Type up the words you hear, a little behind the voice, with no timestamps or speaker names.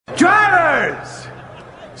Drivers,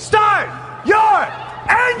 start your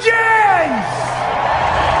engines!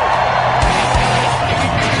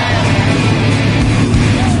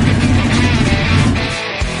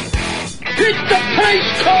 Hit the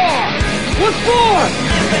pace car! What for?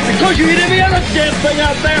 Because you hit every other damn thing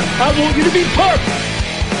out there, I want you to be perfect.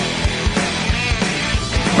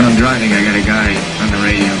 When I'm driving, I got a guy on the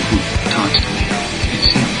radio who talks to me.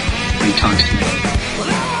 It's him, but he talks to me.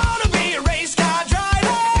 Well, I wanna be a race car driver.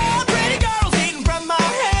 Pretty girls eating from my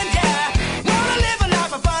hand, yeah. Wanna live a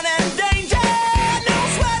life of fun and danger. No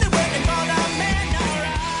sweaty working for the man,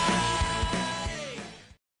 alright.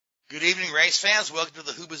 Good evening, race fans. Welcome to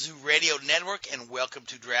the Hoobazoo Radio Network, and welcome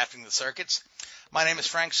to Drafting the Circuits. My name is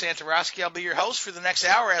Frank Santoroski. I'll be your host for the next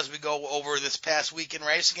hour as we go over this past week in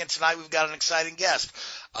racing. And tonight we've got an exciting guest.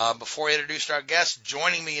 Before I introduce our guest,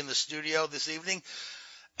 joining me in the studio this evening,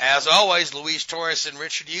 as always, Luis Torres and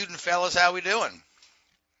Richard Uden. Fellas, how we doing?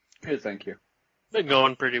 Good, thank you. Been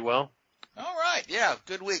going pretty well. All right, yeah,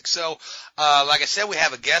 good week. So, like I said, we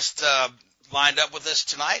have a guest lined up with us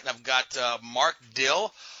tonight. I've got Mark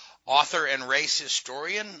Dill, author and race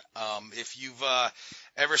historian. If you've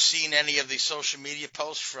ever seen any of the social media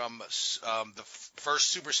posts from the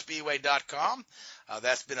firstsuperspeedway.com,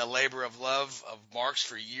 that's been a labor of love of Mark's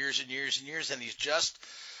for years and years and years, and he's just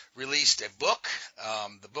released a book.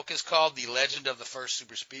 The book is called The Legend of the First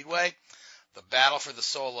Super Speedway, The Battle for the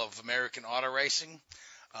Soul of American Auto Racing.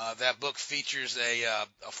 That book features a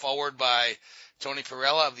foreword by Tony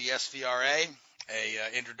Parella of the SVRA,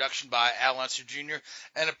 a introduction by Al Unser Jr.,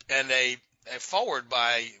 and a foreword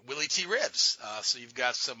by Willie T. Ribbs. So you've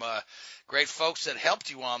got some great folks that helped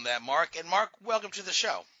you on that, Mark. And Mark, welcome to the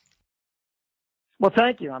show. Well,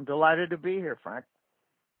 thank you. I'm delighted to be here, Frank.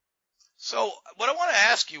 So what I want to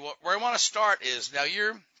ask you, where I want to start is, now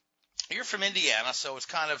you're from Indiana, so it's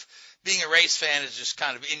kind of, being a race fan is just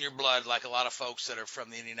kind of in your blood, like a lot of folks that are from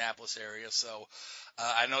the Indianapolis area. So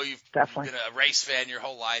I know you've been a race fan your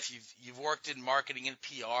whole life. You've worked in marketing and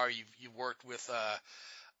PR. You've worked with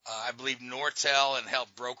I believe Nortel, and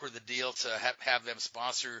helped broker the deal to have them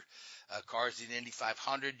sponsor cars in the Indy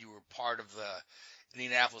 500. You were part of the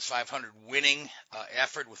Indianapolis 500 winning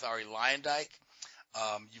effort with Arie Luyendyk.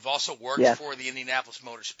 You've also worked for the Indianapolis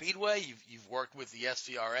Motor Speedway. You've worked with the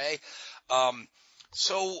SVRA.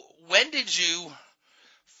 So when did you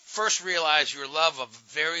first realize your love of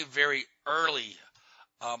very, very early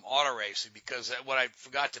auto racing? Because what I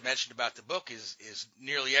forgot to mention about the book is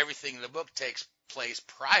nearly everything in the book takes place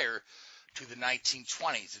prior to the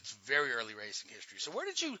 1920s. It's very early racing history. So where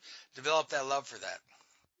did you develop that love for that?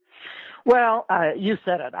 Well, you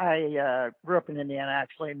said it. I grew up in Indiana,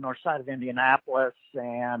 actually, north side of Indianapolis,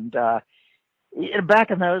 and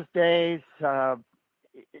back in those days,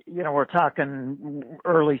 we're talking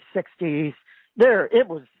early 60s. It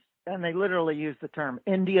was, and they literally used the term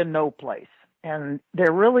India no place, and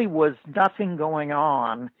there really was nothing going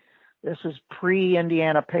on. This was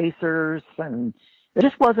pre-Indiana Pacers, and there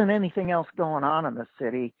just wasn't anything else going on in the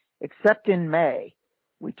city, except in May.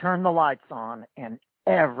 We turned the lights on, and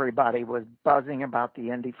everybody was buzzing about the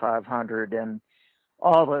Indy 500, and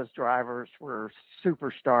all those drivers were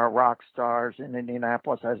superstar rock stars in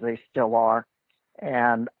Indianapolis, as they still are.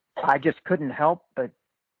 And I just couldn't help but,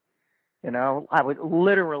 I was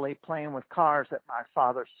literally playing with cars at my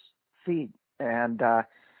father's feet. And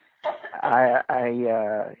I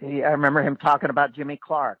remember him talking about Jimmy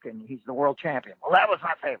Clark, and he's the world champion. Well, that was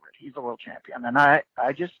my favorite. He's the world champion. And I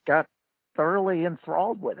just got thoroughly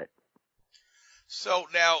enthralled with it. So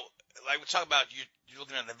now, like we talk about, you're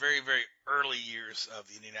looking at the very, very early years of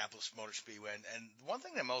the Indianapolis Motor Speedway. And one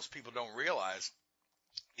thing that most people don't realize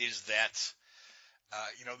is that,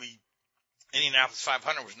 the Indianapolis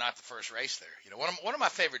 500 was not the first race there. One of my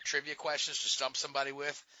favorite trivia questions to stump somebody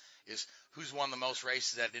with is who's won the most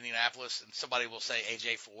races at Indianapolis, and somebody will say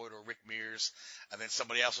A.J. Foyt or Rick Mears, and then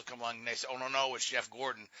somebody else will come along and they say, oh, no, it's Jeff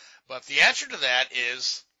Gordon. But the answer to that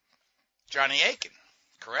is Johnny Aiken,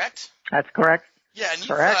 correct? That's correct. Yeah, and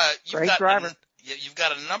you've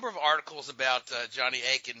got a number of articles about Johnny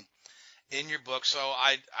Aiken in your book, so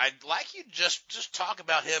I'd like you to just talk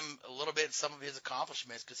about him a little bit, some of his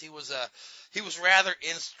accomplishments, because he was rather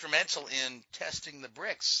instrumental in testing the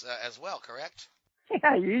bricks as well, correct?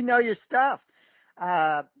 Yeah, you know your stuff.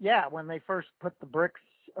 When they first put the bricks,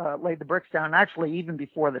 laid the bricks down, actually even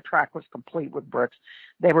before the track was complete with bricks,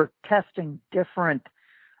 they were testing different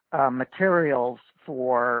materials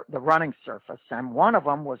for the running surface, and one of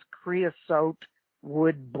them was creosote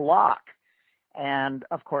wood block. And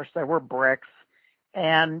of course there were bricks,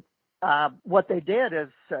 and what they did is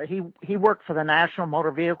he worked for the National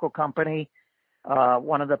Motor Vehicle Company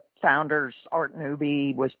One of the founders, Art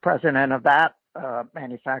Newby, was president of that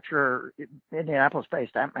manufacturer,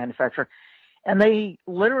 Indianapolis-based manufacturer, and they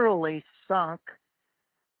literally sunk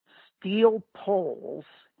steel poles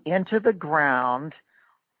into the ground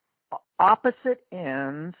opposite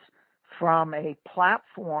ends from a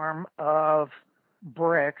platform of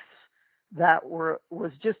bricks that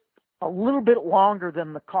was just a little bit longer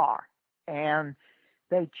than the car, and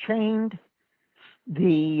they chained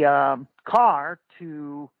the car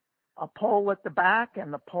to a pole at the back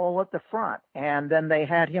and the pole at the front, and then they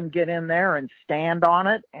had him get in there and stand on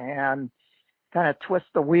it and kind of twist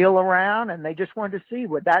the wheel around, and they just wanted to see,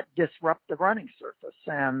 would that disrupt the running surface?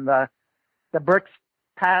 And the bricks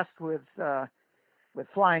passed with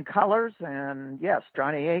flying colors. And yes,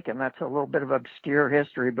 Johnny Aiken, that's a little bit of obscure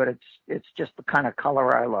history, but it's just the kind of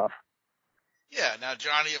color I love. Yeah. Now,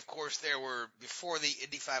 Johnny, of course, there were, before the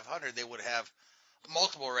Indy 500, they would have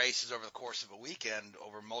multiple races over the course of a weekend,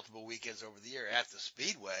 over multiple weekends over the year at the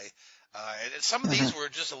Speedway. And some of these were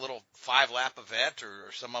just a little 5-lap event,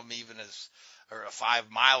 or some of them even or a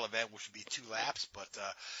 5-mile event, which would be 2 laps. But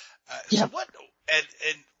so what?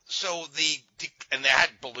 And so and they had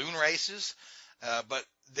balloon races. But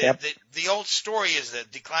the old story is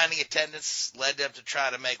that declining attendance led them to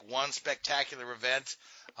try to make one spectacular event.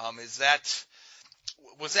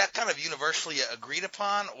 Was that kind of universally agreed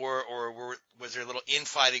upon, or was there a little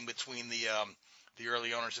infighting between the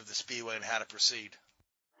early owners of the Speedway and how to proceed?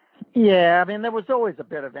 Yeah, I mean, there was always a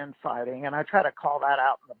bit of infighting, and I try to call that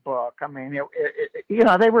out in the book. I mean,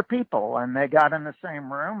 they were people, and they got in the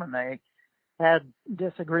same room, and they had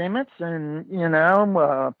disagreements, and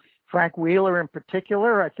Frank Wheeler in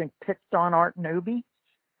particular, I think, picked on Art Newby,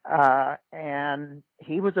 and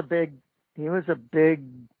he was a big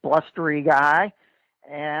blustery guy,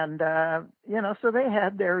 and so they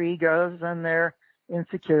had their egos and their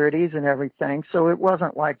insecurities and everything. So it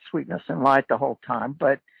wasn't like sweetness and light the whole time,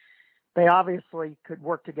 but they obviously could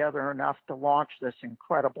work together enough to launch this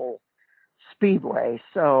incredible Speedway.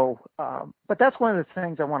 So, but that's one of the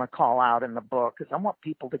things I want to call out in the book, is I want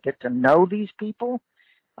people to get to know these people.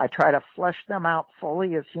 I try to flesh them out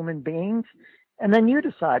fully as human beings, and then you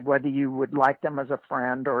decide whether you would like them as a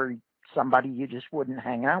friend or somebody you just wouldn't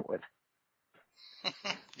hang out with.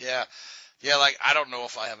 Yeah. Like, I don't know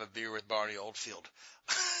if I have a beer with Barney Oldfield.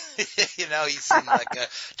 He seemed like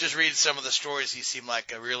just reading some of the stories, he seemed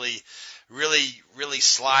like a really, really, really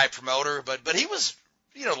sly promoter, but he was,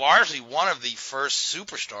 largely one of the first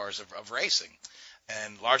superstars of racing,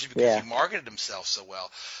 and largely because he marketed himself so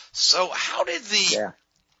well. So how did the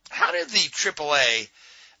AAA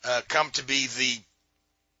come to be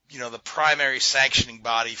the primary sanctioning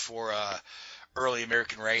body for early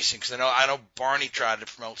American racing? Because I know Barney tried to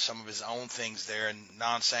promote some of his own things there and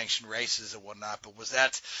non-sanctioned races and whatnot. But was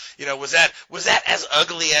that as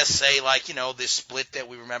ugly as, say, like, the split that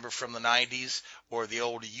we remember from the 90s, or the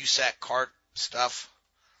old USAC kart stuff?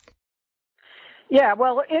 Yeah,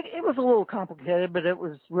 well, it was a little complicated, but it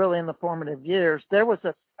was really in the formative years. There was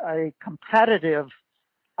a competitive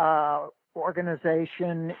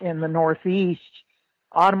organization in the Northeast,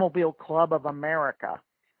 Automobile Club of America.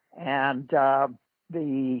 And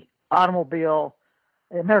the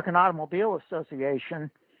American Automobile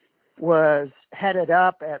Association was headed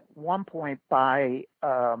up at one point by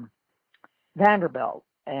Vanderbilt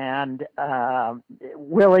and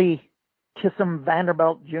Willie Kissam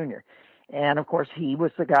Vanderbilt Jr. And of course, he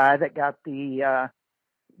was the guy that got the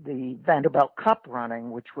Vanderbilt Cup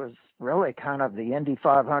running, which was really kind of the Indy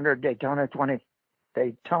 500, Daytona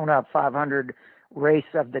 500 race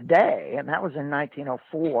of the day, and that was in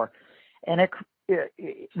 1904. And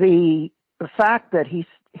the fact that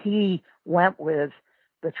he went with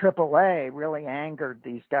the AAA really angered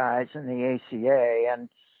these guys in the ACA, and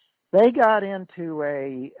they got into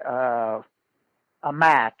a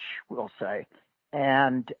match, we'll say,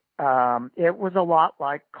 and it was a lot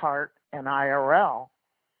like CART and IRL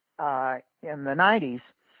in the 90s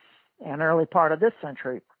and early part of this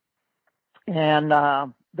century. And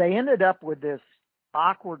they ended up with this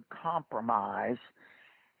awkward compromise,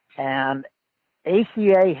 and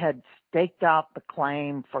ACA had staked out the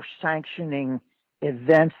claim for sanctioning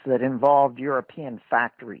events that involved European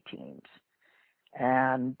factory teams.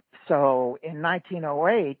 And so in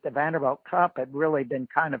 1908, the Vanderbilt Cup had really been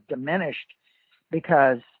kind of diminished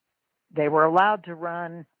because they were allowed to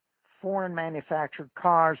run foreign manufactured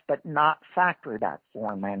cars, but not factory backed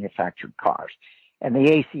foreign manufactured cars. And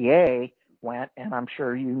the ACA went, and I'm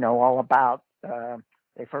sure you know all about,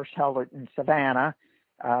 they first held it in Savannah,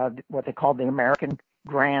 what they called the American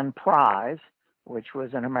Grand Prize, which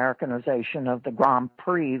was an Americanization of the Grand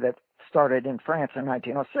Prix that started in France in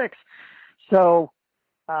 1906. So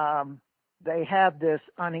they had this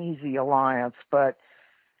uneasy alliance, but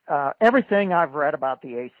everything I've read about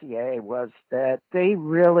the ACA was that they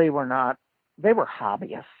really were not, they were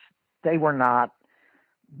hobbyists. They were not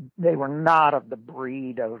of the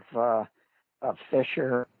breed of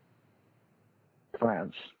Fisher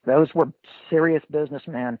friends. Those were serious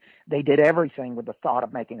businessmen. They did everything with the thought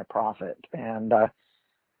of making a profit. And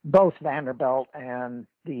both Vanderbilt and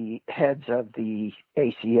the heads of the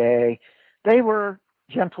ACA, they were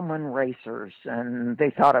gentlemen racers, and they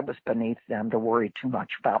thought it was beneath them to worry too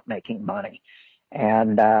much about making money.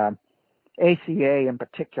 And ACA in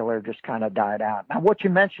particular just kind of died out. Now, what you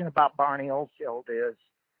mentioned about Barney Oldfield is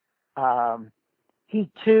he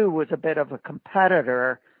too was a bit of a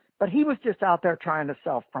competitor, but he was just out there trying to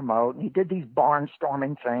self-promote, and he did these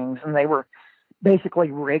barnstorming things, and they were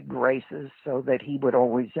basically rigged races so that he would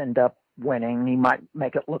always end up winning. He might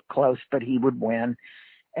make it look close, but he would win.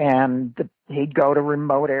 And he'd go to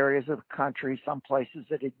remote areas of the country, some places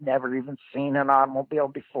that he'd never even seen an automobile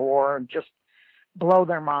before, and just blow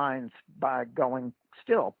their minds by going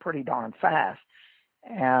still pretty darn fast.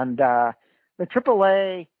 And the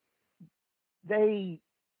AAA,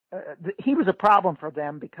 he was a problem for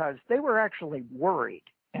them because they were actually worried,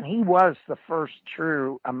 and he was the first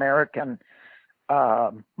true American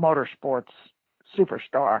motorsports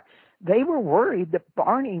superstar. They were worried that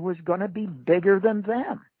Barney was going to be bigger than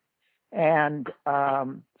them. And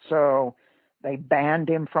so they banned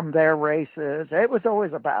him from their races. It was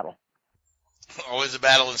always a battle. Always a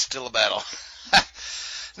battle and still a battle.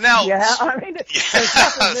 Now, yeah, I mean, there's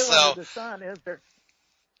nothing new under the sun, is there?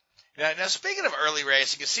 Yeah, now, speaking of early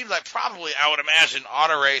racing, it seemed like probably, I would imagine,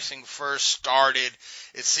 auto racing first started.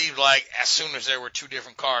 It seemed like as soon as there were two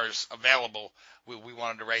different cars available, we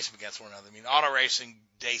wanted to race them against one another. I mean, auto racing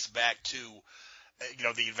dates back to,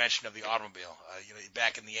 the invention of the automobile,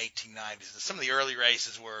 back in the 1890s. Some of the early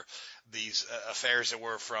races were these affairs that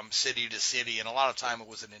were from city to city, and a lot of time it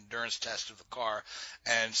was an endurance test of the car.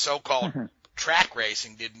 And so-called track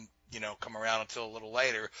racing didn't, come around until a little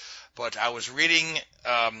later. But I was reading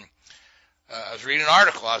an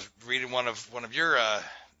article. I was reading one of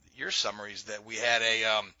your summaries that we had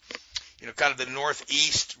kind of the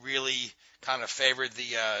Northeast really kind of favored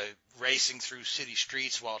the racing through city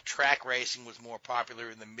streets, while track racing was more popular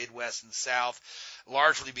in the Midwest and South,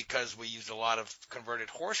 largely because we used a lot of converted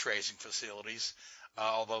horse racing facilities,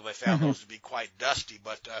 although they found those to be quite dusty.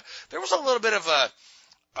 But there was a little bit of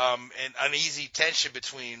an uneasy tension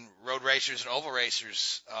between road racers and oval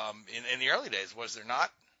racers in the early days, was there not?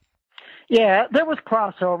 Yeah, there was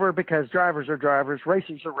crossover because drivers are drivers,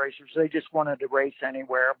 racers are racers. They just wanted to race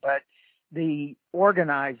anywhere, but the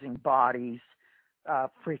organizing bodies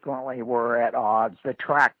frequently were at odds, the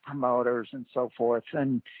track promoters and so forth.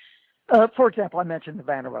 And, for example, I mentioned the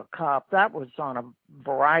Vanderbilt Cup. That was on a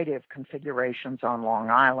variety of configurations on Long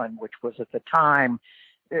Island, which was at the time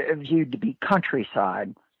viewed to be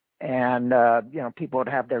countryside. And, people would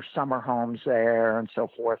have their summer homes there and so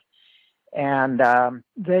forth. And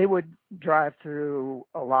they would drive through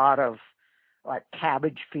a lot of like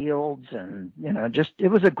cabbage fields and, it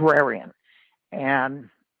was agrarian. And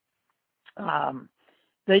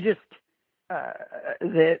they just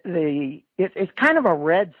it's kind of a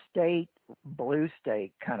red state, blue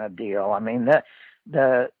state kind of deal. I mean,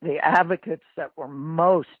 the advocates that were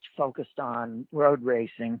most focused on road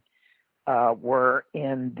racing were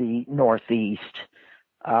in the Northeast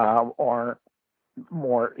or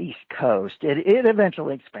more East Coast. It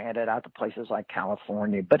eventually expanded out to places like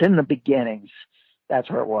California, but in the beginnings, that's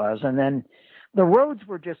where it was. And then the roads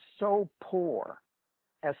were just so poor,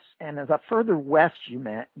 and the further west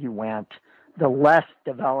you went, the less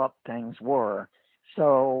developed things were.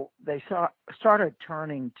 So they started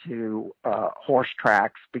turning to horse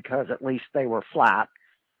tracks because at least they were flat.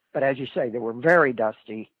 But as you say, they were very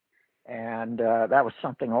dusty, and that was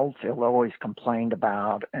something Oldfield always complained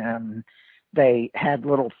about. And they had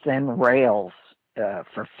little thin rails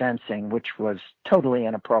for fencing, which was totally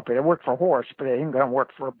inappropriate. It worked for horse, but it ain't going to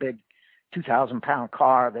work for a big 2,000-pound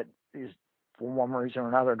car that is, for one reason or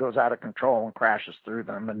another, goes out of control and crashes through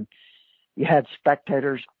them. And you had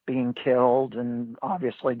spectators being killed, and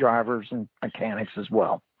obviously drivers and mechanics as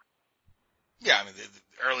well. Yeah, I mean,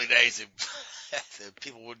 the early days,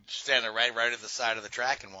 people would stand there right at the side of the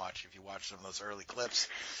track and watch. If you watch some of those early clips,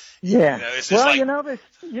 yeah. It's just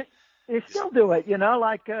they still do it.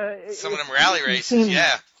 Like some of them rally races.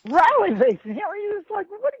 Yeah, rally races. It's like,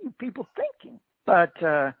 what are you people thinking? But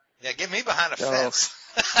yeah, get me behind a fence.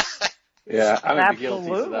 Yeah, I would be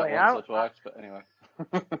guilty of that Absolutely. once or twice, but anyway.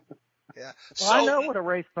 Yeah. Well, I know what a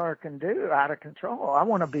race car can do out of control. I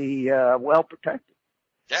want to be well protected.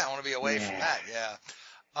 Yeah, I want to be away from that. Yeah.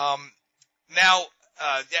 Now,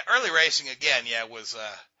 early racing again. Yeah, was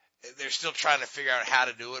they're still trying to figure out how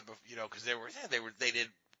to do it, but because they did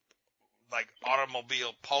like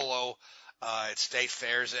automobile polo at state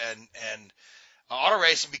fairs, and auto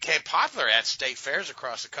racing became popular at state fairs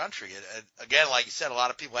across the country. And again, like you said, a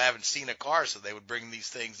lot of people haven't seen a car, so they would bring these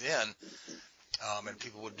things in, and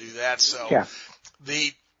people would do that. So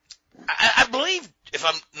I believe, if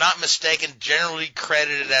I'm not mistaken, generally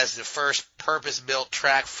credited as the first purpose-built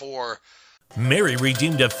track for. Mary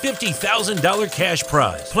redeemed a $50,000 cash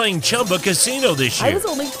prize playing Chumba Casino this year. I was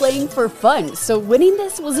only playing for fun, so winning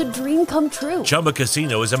this was a dream come true. Chumba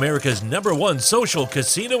Casino is America's #1 social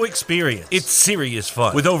casino experience. It's serious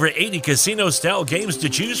fun. With over 80 casino-style games to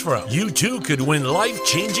choose from, you too could win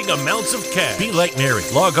life-changing amounts of cash. Be like Mary.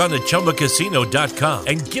 Log on to ChumbaCasino.com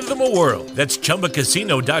and give them a whirl. That's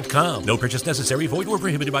ChumbaCasino.com. No purchase necessary. Void where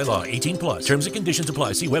prohibited by law. 18+. Terms and conditions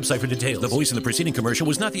apply. See website for details. The voice in the preceding commercial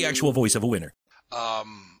was not the actual voice of a winner.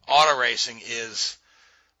 Auto racing is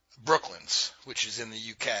Brooklands, which is in the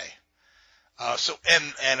UK. Of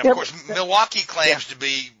course, Milwaukee claims to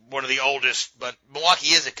be one of the oldest, but Milwaukee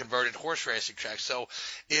is a converted horse racing track. So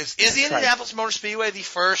is the Indianapolis Motor Speedway the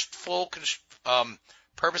first full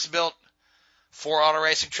purpose-built for auto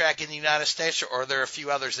racing track in the United States, or are there a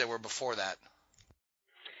few others that were before that?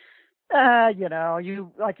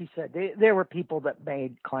 Like you said, there were people that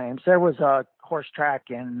made claims. There was a horse track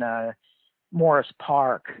in Morris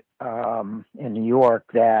Park in New York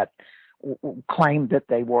that claimed that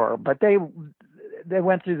they were, but they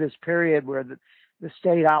went through this period where the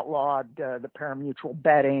state outlawed the pari-mutuel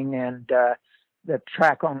betting, and the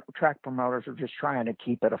track promoters were just trying to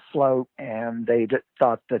keep it afloat, and they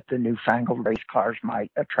thought that the newfangled race cars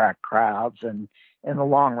might attract crowds, and in the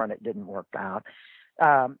long run it didn't work out.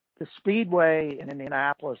 The Speedway in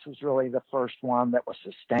Indianapolis was really the first one that was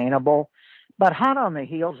sustainable. But hot on the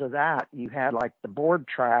heels of that, you had like the board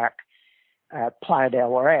track at Playa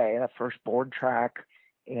del Rey, the first board track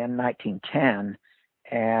in 1910.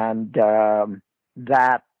 And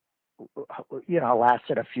that,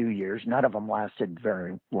 lasted a few years. None of them lasted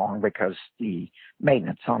very long because the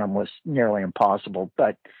maintenance on them was nearly impossible.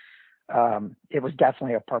 But it was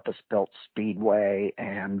definitely a purpose-built speedway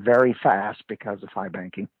and very fast because of high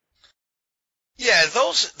banking. Yeah,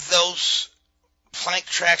 those plank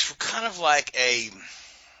tracks were kind of like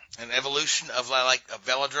an evolution of like a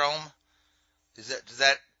velodrome. Does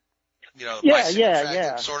that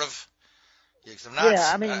yeah, sort of? Yeah, 'cause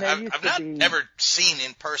I've not be ever seen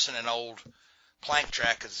in person an old plank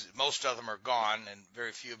track, because most of them are gone and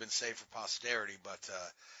very few have been saved for posterity. But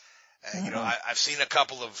I've seen a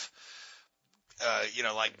couple of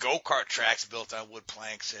like go-kart tracks built on wood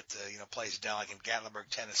planks at, places down like in Gatlinburg,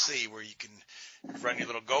 Tennessee, where you can run your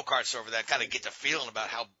little go-karts over that, kind of get the feeling about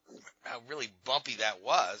how really bumpy that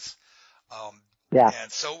was.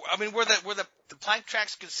 And so, were the plank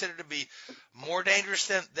tracks considered to be more dangerous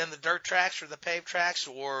than the dirt tracks or the paved tracks,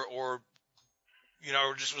 or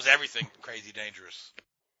just was everything crazy dangerous?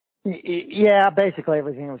 Yeah, basically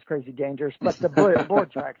everything was crazy dangerous, but the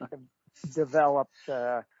board tracks have developed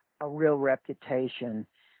a real reputation.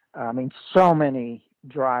 So many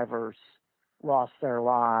drivers lost their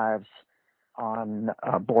lives on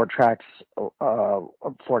board tracks.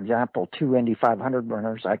 For example, 2 Indy 500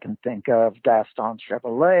 runners I can think of, Gaston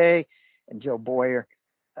Chevrolet and Joe Boyer.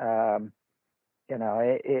 And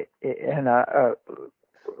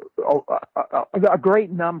a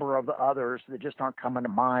great number of others that just aren't coming to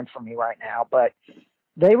mind for me right now, but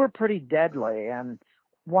they were pretty deadly. And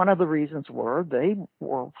one of the reasons they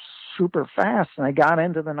were super fast, and they got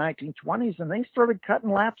into the 1920s and they started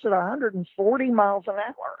cutting laps at 140 miles an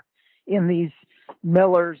hour in these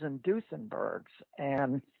Millers and Duesenbergs.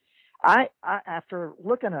 And I after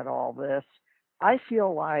looking at all this, I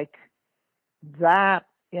feel like that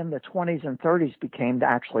in the 20s and 30s became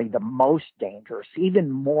actually the most dangerous,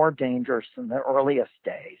 even more dangerous than the earliest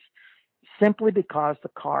days, simply because the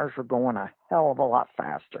cars were going a hell of a lot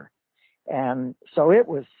faster. And so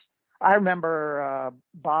I remember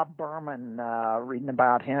Bob Berman reading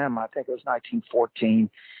about him, I think it was 1914,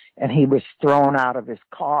 and he was thrown out of his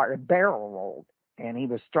car, barrel rolled, and he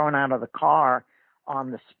was thrown out of the car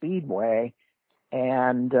on the speedway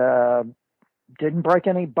and didn't break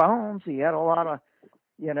any bones. He had a lot of,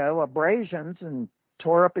 abrasions and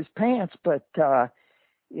tore up his pants, but,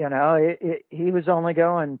 he was only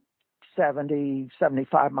going 70,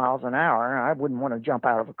 75 miles an hour. I wouldn't want to jump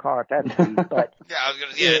out of a car at that speed, but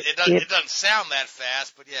it doesn't sound that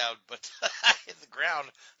fast, but hit the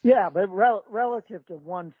ground. Yeah, but relative to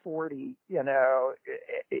 140,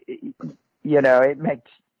 it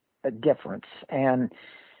makes a difference. And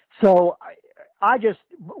So I just,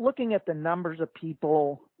 looking at the numbers of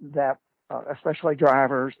people that, especially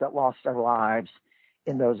drivers that lost their lives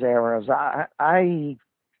in those eras,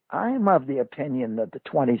 I'm of the opinion that the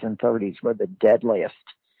 20s and 30s were the deadliest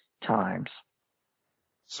times.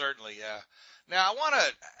 Certainly, yeah. Now, I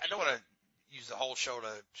don't want to use the whole show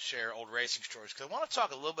to share old racing stories, because I want to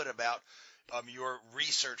talk a little bit about your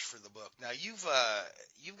research for the book. Now, you've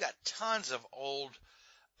got tons of old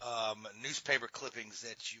newspaper clippings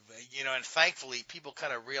that and thankfully people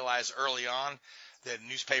kind of realized early on that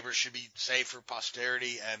newspapers should be saved for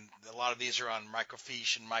posterity, and a lot of these are on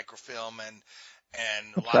microfiche and microfilm, and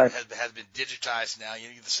a lot of it has been digitized now.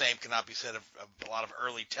 The same cannot be said of a lot of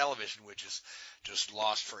early television, which is just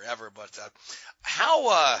lost forever. But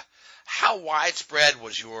how widespread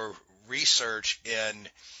was your research in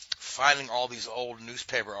finding all these old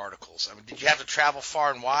newspaper articles? I mean, did you have to travel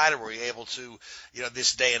far and wide, or were you able to,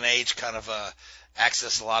 this day and age, kind of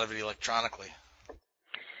access a lot of it electronically?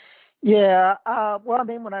 Yeah. Well, I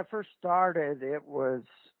mean, when I first started, it was,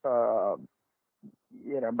 about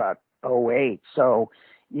 2008. So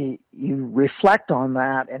you reflect on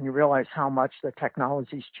that and you realize how much the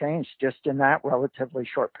technology's changed just in that relatively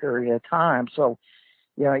short period of time. So,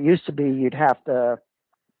 it used to be you'd have to,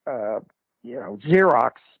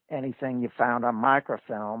 Xerox anything you found on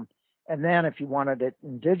microfilm. And then if you wanted it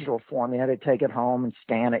in digital form, you had to take it home and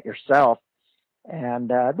scan it yourself. And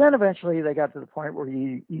then eventually they got to the point where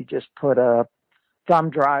you just put a thumb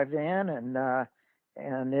drive in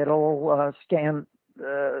and it'll scan,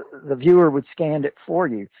 the viewer would scan it for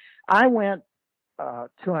you. I went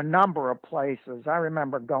to a number of places. I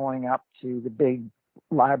remember going up to the big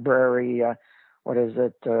library,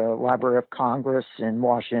 Library of Congress in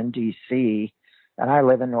Washington, D.C., and I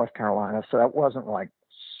live in North Carolina, so that wasn't like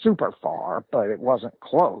super far, but it wasn't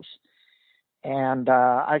close. And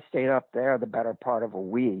I stayed up there the better part of a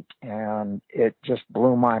week, and it just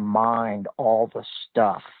blew my mind, all the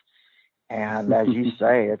stuff. And as you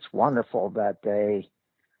say, it's wonderful that they,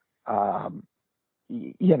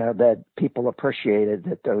 that people appreciated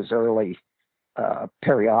that those early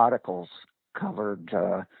periodicals covered,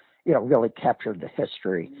 really captured the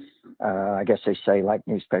history. I guess they say like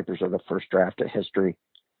newspapers are the first draft of history,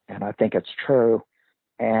 and I think it's true.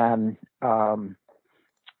 And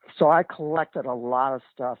so I collected a lot of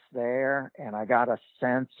stuff there, and I got a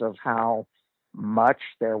sense of how much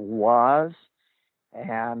there was.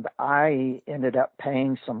 And I ended up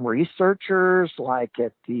paying some researchers, like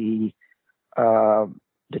at the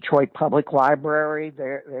Detroit Public Library.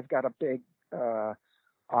 They've got a big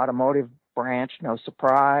automotive branch, no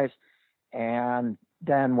surprise. And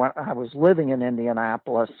then when I was living in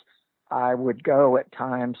Indianapolis, I would go at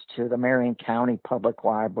times to the Marion County Public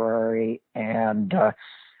Library, and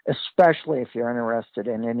especially if you're interested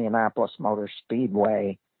in Indianapolis Motor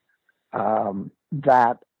Speedway,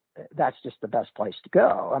 that's just the best place to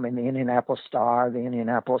go. I mean, the Indianapolis Star, the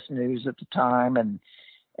Indianapolis News at the time, and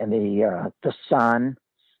the Sun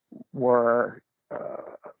were,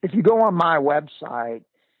 if you go on my website,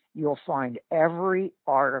 you'll find every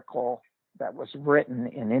article that was written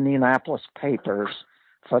in Indianapolis papers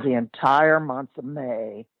for the entire month of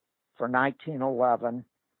May for 1911.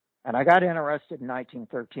 And I got interested in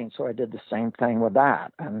 1913, so I did the same thing with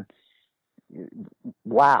that. And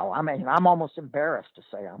wow, I mean, I'm almost embarrassed to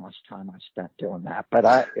say how much time I spent doing that,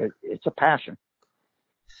 but it's a passion.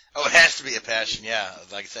 Oh, it has to be a passion, yeah.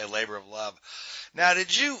 Like I say, labor of love. Now,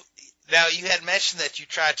 you had mentioned that you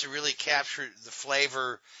tried to really capture the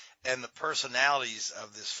flavor and the personalities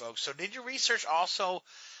of this folks. So did your research also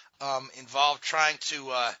involve trying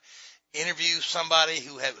to interview somebody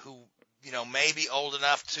who may be old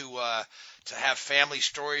enough to have family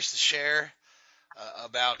stories to share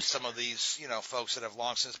about some of these, folks that have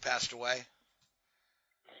long since passed away?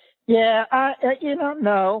 Yeah,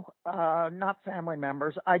 no, not family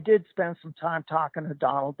members. I did spend some time talking to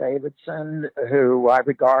Donald Davidson, who I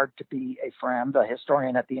regard to be a friend, a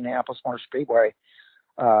historian at the Indianapolis Motor Speedway.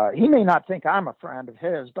 He may not think I'm a friend of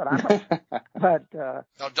his, but no,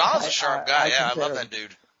 Donald's a sharp guy. I love that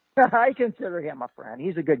dude. I consider him a friend.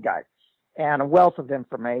 He's a good guy and a wealth of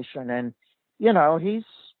information. And, he's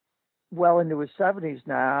well into his 70s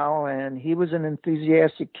now, and he was an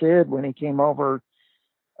enthusiastic kid when he came over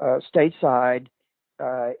stateside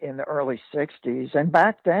in the early 60s. And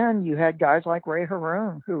back then you had guys like Ray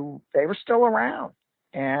Haroon, who they were still around,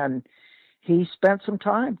 and he spent some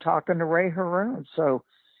time talking to Ray Haroon. So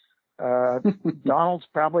Donald's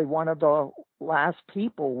probably one of the last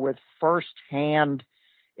people with firsthand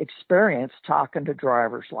experience talking to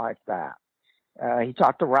drivers like that. He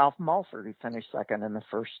talked to Ralph Mulford. He finished second in the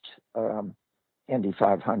first Indy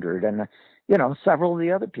 500. And several of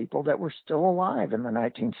the other people that were still alive in the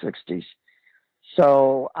 1960s.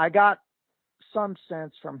 So I got some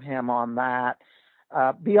sense from him on that.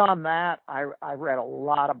 Beyond that, I read a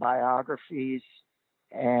lot of biographies,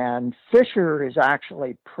 and Fisher is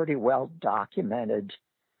actually pretty well documented.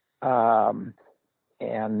 And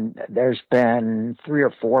there's been 3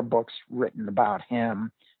 or 4 books written about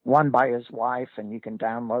him, one by his wife, and you can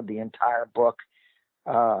download the entire book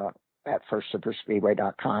at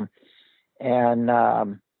firstsuperspeedway.com. And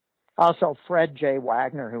also Fred J.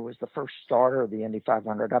 Wagner, who was the first starter of the Indy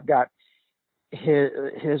 500. I've got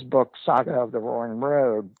his book, Saga of the Roaring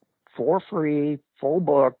Road, for free, full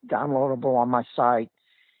book, downloadable on my site.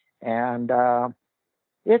 And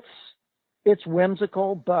it's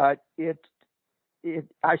whimsical, but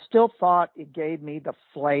I still thought it gave me the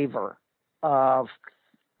flavor of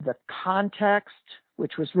the context,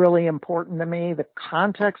 which was really important to me, the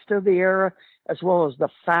context of the era, as well as the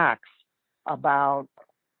facts about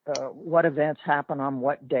what events happened on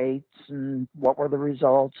what dates and what were the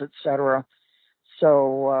results, etc.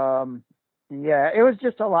 So, it was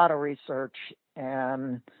just a lot of research,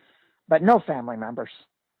 but no family members.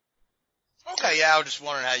 Okay, yeah, I was just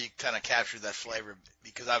wondering how you kind of captured that flavor,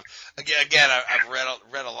 because I've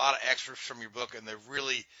read a lot of excerpts from your book, and they're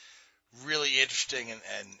really, really interesting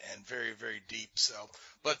and very, very deep. So,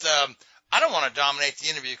 but I don't want to dominate the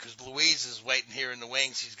interview because Louise is waiting here in the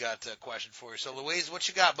wings. He's got a question for you. So, Louise, what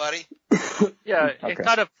you got, buddy? Yeah, Okay.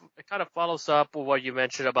 it kind of follows up with what you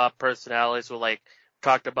mentioned about personalities. We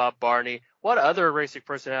talked about Barney. What other racing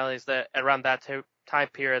personalities that around that time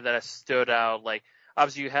period that stood out?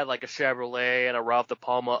 Obviously, you had a Chevrolet and a Ralph De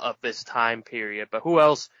Palma of this time period, but who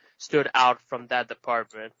else stood out from that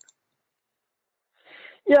department?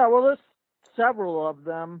 Yeah, well, there's several of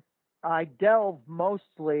them. I delve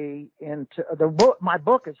mostly into the book. My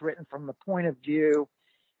book is written from the point of view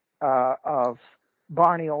of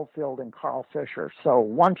Barney Oldfield and Carl Fisher. So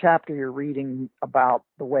one chapter you're reading about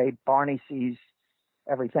the way Barney sees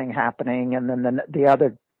everything happening, and then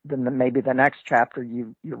maybe the next chapter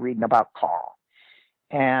you're reading about Carl.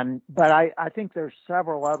 But I think there's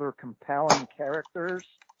several other compelling characters.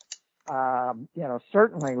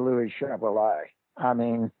 Certainly Louis Chevrolet. I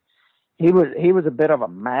mean, he was a bit of a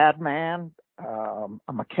madman,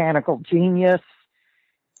 a mechanical genius,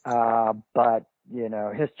 but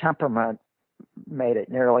his temperament made it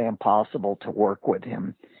nearly impossible to work with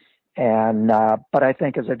him. But I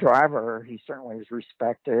think as a driver, he certainly was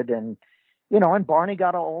respected, and Barney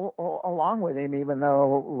got along with him, even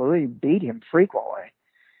though Louis beat him frequently.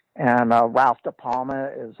 And Ralph De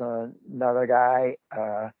Palma is another guy,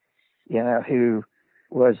 who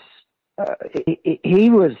was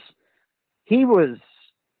he was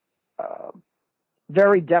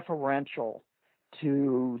very deferential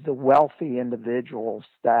to the wealthy individuals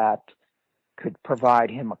that could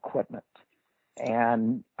provide him equipment.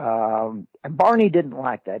 And Barney didn't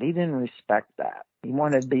like that. He didn't respect that. He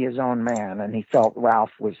wanted to be his own man, and he felt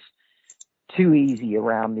Ralph was too easy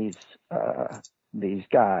around these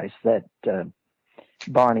guys that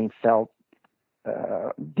Barney felt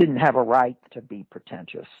didn't have a right to be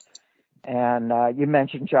pretentious. And you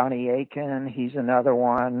mentioned Johnny Aiken. He's another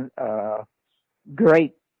one.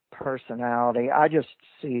 Great personality. I just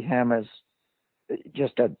see him as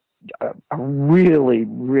just a really,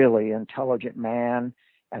 really intelligent man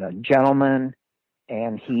and a gentleman.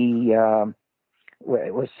 And he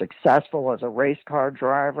was successful as a race car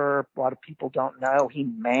driver. A lot of people don't know he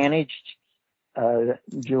managed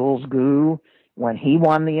Jules Gu when he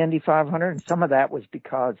won the Indy 500, and some of that was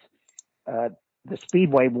because the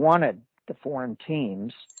Speedway wanted the foreign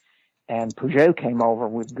teams, and Peugeot came over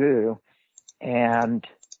with Gu, and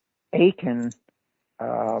Aiken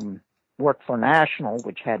worked for National,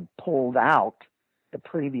 which had pulled out the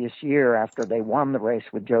previous year after they won the race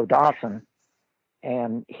with Joe Dawson,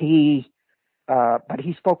 and but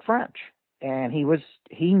he spoke French, and he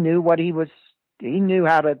knew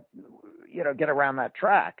how to get around that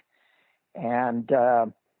track. And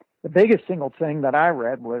the biggest single thing that I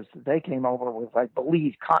read was they came over with, I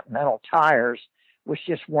believe, Continental tires, which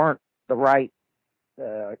just weren't the right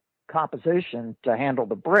composition to handle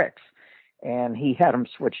the bricks. And he had them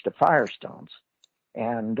switch to Firestones.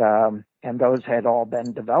 And those had all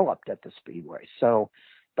been developed at the Speedway. So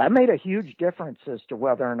that made a huge difference as to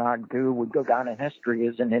whether or not Gu would go down in history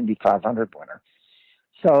as an Indy 500 winner.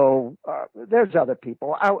 So there's other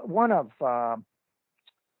people.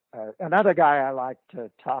 Another guy I like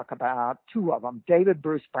to talk about, two of them, David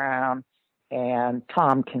Bruce Brown and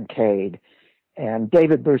Tom Kincaid. And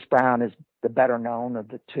David Bruce Brown is the better known of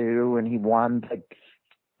the two, and he won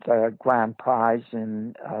the grand prize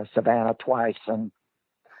in Savannah twice. And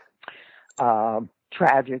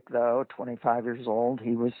Tragic though, 25 years old.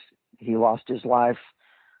 He lost his life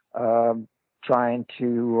trying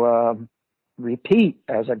to repeat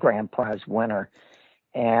as a grand prize winner,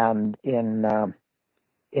 and in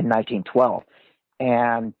 1912.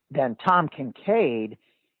 And then Tom Kincaid,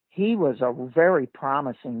 he was a very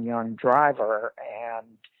promising young driver, and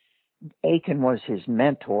Aiken was his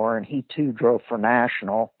mentor, and he too drove for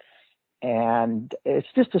National. And it's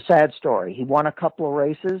just a sad story. He won a couple of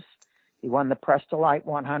races. He won the Prestolite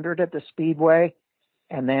 100 at the Speedway,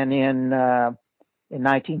 and then in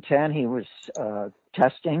 1910 he was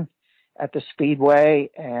testing at the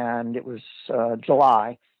Speedway, and it was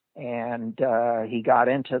July, and he got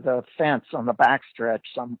into the fence on the backstretch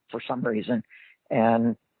for some reason,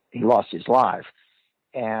 and he lost his life.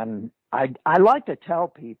 And I like to tell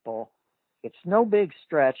people it's no big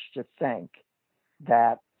stretch to think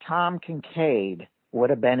that Tom Kincaid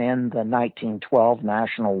would have been in the 1912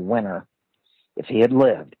 National winner if he had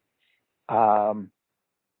lived,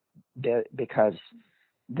 because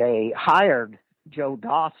they hired Joe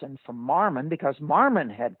Dawson from Marmon, because Marmon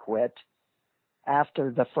had quit after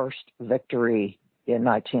the first victory in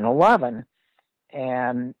 1911,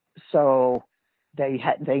 and so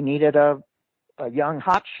they needed a young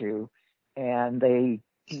hot shoe, and they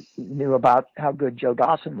knew about how good Joe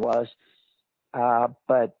Dawson was,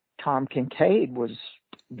 but Tom Kincaid was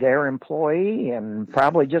their employee and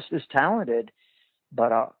probably just as talented,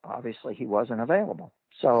 but obviously he wasn't available.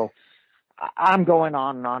 So I'm going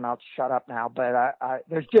on and on. I'll shut up now, but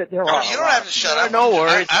there you are. don't have to shut up. No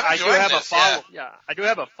worries. I do have a follow. Yeah, I do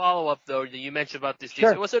have a follow up though that you mentioned about this.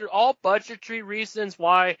 Sure. Was it all budgetary reasons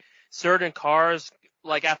why certain cars,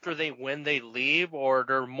 like after they win, they leave, or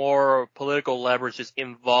there are more political leverages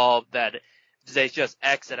involved that they just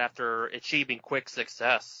exit after achieving quick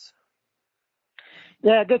success?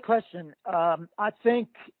 Yeah, good question. I think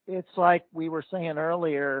it's like we were saying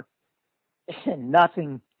earlier,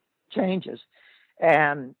 nothing changes.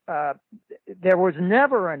 And there was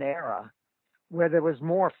never an era where there was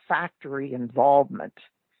more factory involvement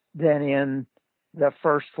than in the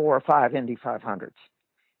first 4 or 5 Indy 500s.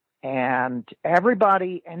 And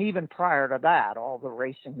everybody, and even prior to that, all the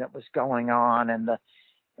racing that was going on, and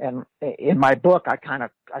in my book, I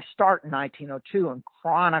start in 1902 and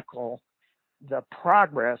chronicle the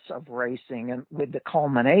progress of racing, and with the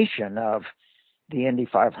culmination of the Indy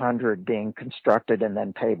 500 being constructed and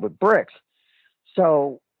then paved with bricks.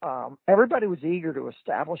 So everybody was eager to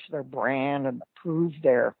establish their brand and prove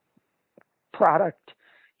their product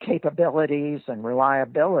capabilities and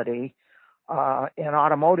reliability in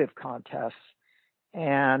automotive contests.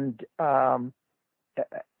 And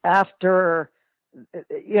after,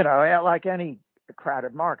 like any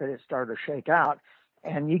crowded market, it started to shake out,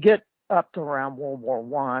 and you get up to around World War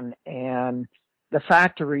I, and the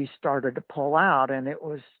factories started to pull out, and it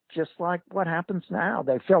was just like what happens now.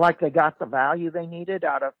 They feel like they got the value they needed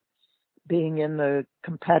out of being in the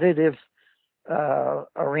competitive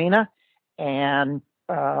arena, and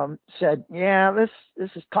said, "Yeah, this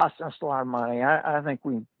is costing us a lot of money. I think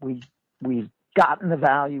we've gotten the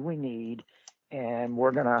value we need, and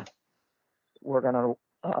we're gonna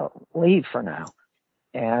leave for now."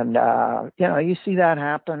 And you see that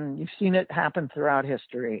happen. You've seen it happen throughout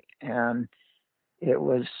history, and it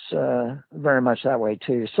was very much that way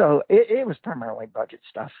too. So it was primarily budget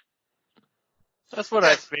stuff. That's what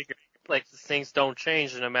I figured. Like, things don't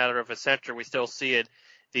change in a matter of a century. We still see it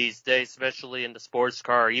these days, especially in the sports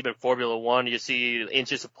car, even Formula One. You see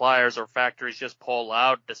engine suppliers or factories just pull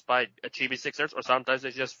out despite achieving success, or sometimes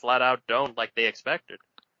they just flat out don't, like they expected.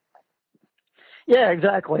 Yeah,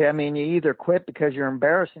 exactly. I mean, you either quit because you're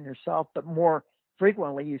embarrassing yourself, but more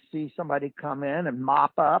frequently you see somebody come in and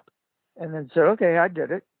mop up and then say, "Okay, I did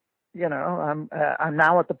it. I'm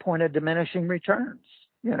now at the point of diminishing returns."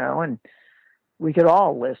 And we could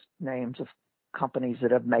all list names of companies that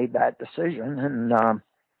have made that decision, and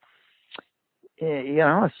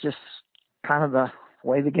it's just kind of the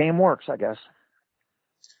way the game works, I guess.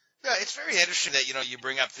 Yeah, it's very interesting that you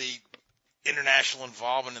bring up the international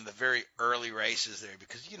involvement in the very early races there,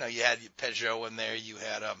 because you had Peugeot in there, you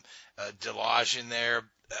had Delage in there,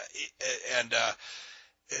 and the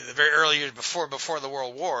very early years before the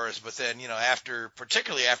World Wars. But then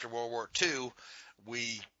particularly after World War II,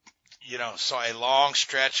 we saw a long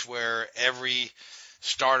stretch where every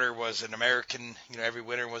starter was an American, every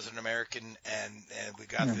winner was an American, and we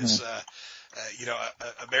got this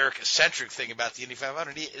America-centric thing about the Indy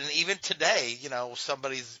 500. And even today,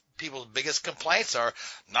 people's biggest complaints are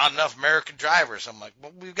not enough American drivers. I'm like,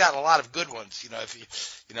 well, we've got a lot of good ones.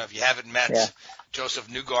 If you haven't met Joseph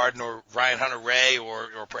Newgarden or Ryan Hunter-Reay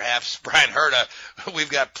or perhaps Brian Herta,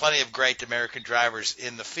 we've got plenty of great American drivers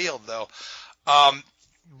in the field, though.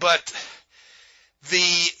 But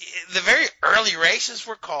the very early races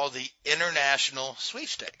were called the International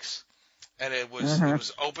Sweepstakes. And it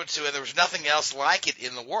was open to, and there was nothing else like it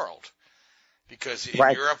in the world, because in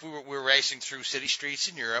Europe we were racing through city streets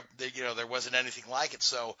in Europe. There wasn't anything like it.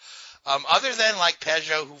 So, other than like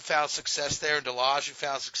Peugeot, who found success there, and Delage, who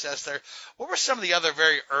found success there, what were some of the other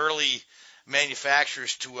very early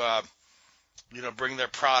manufacturers to bring their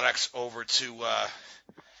products over to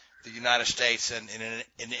the United States and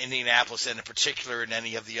in Indianapolis, and in particular in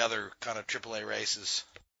any of the other kind of AAA races?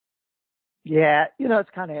 Yeah, it's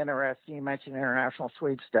kind of interesting. You mentioned International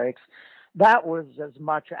Sweepstakes. That was as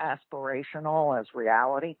much aspirational as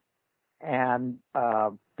reality. And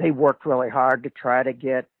they worked really hard to try to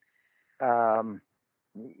get, companies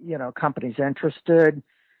interested.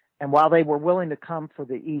 And while they were willing to come for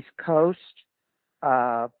the East Coast,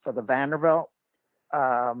 for the Vanderbilt,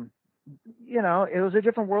 it was a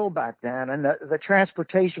different world back then. And the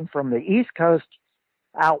transportation from the East Coast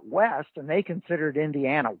out west, and they considered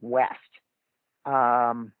Indiana west.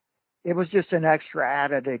 It was just an extra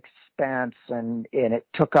added expense, and it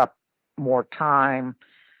took up more time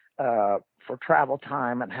for travel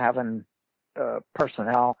time and having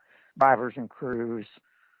personnel, drivers and crews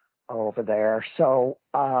over there. So,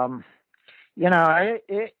 you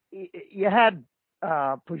had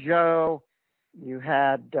Peugeot, you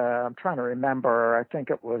had, I'm trying to remember, I think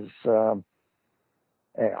it was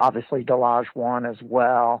obviously Delage won as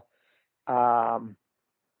well.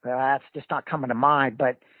 That's just not coming to mind,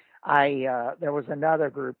 but there was another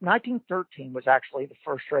group. 1913 was actually the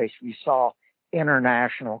first race we saw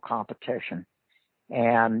international competition.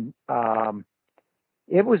 And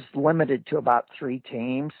it was limited to about 3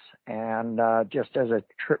 teams. And just as a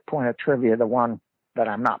point of trivia, the one that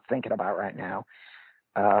I'm not thinking about right now,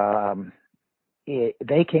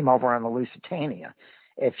 they came over on the Lusitania,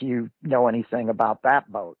 if you know anything about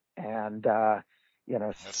that boat. And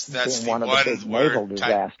that's being one of the big naval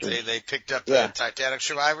disasters. They picked up the Titanic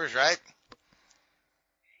survivors, right?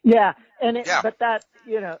 Yeah, but that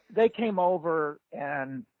they came over,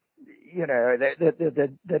 and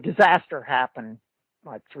the disaster happened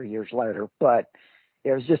like 3 years later. But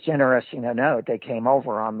it was just interesting to note they came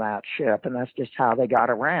over on that ship, and that's just how they got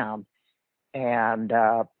around. And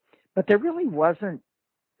but there really wasn't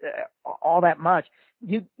all that much.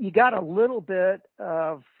 You got a little bit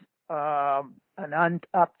of an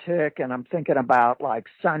uptick, and I'm thinking about like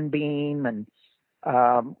Sunbeam and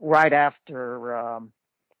right after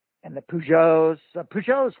and the Peugeots.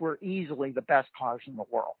 Peugeots were easily the best cars in the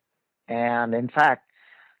world, and in fact,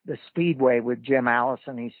 the Speedway with Jim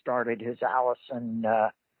Allison, he started his Allison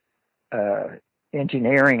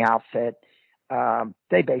engineering outfit.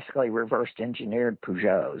 They basically reversed engineered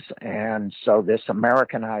Peugeots, and so this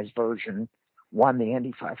Americanized version won the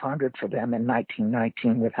Indy 500 for them in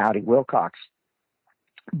 1919 with Howdy Wilcox.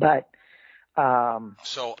 But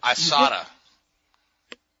so Isata.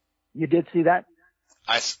 You did see that?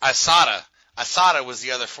 Isata was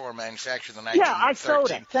the other foreign manufacturer in the 1913. Yeah,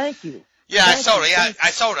 Isota. Thank you. Yeah, Isota. Yeah,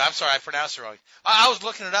 Isota. I'm sorry, I pronounced it wrong. I was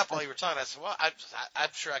looking it up while you were talking. I said, well, I'm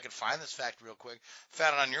sure I could find this fact real quick.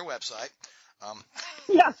 Found it on your website.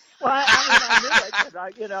 Yeah, well, I knew it.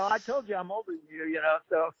 Because I told you I'm older than you,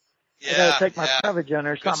 so I got to take my Prevagen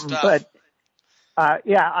or something. But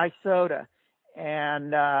Isota.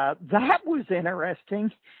 And that was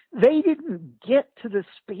interesting. They didn't get to the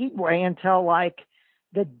Speedway until like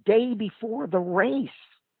the day before the race.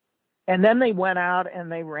 And then they went out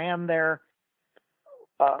and they ran their,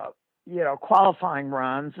 qualifying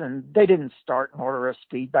runs, and they didn't start in order of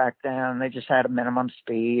speed back then. They just had a minimum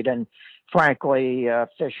speed. And frankly,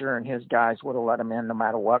 Fisher and his guys would have let them in no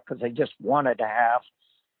matter what, because they just wanted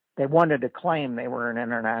to claim they were an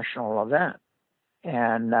international event.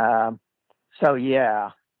 And,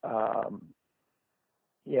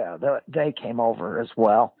 they came over as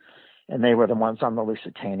well, and they were the ones on the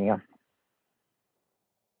Lusitania.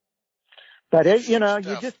 But you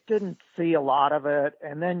just didn't see a lot of it.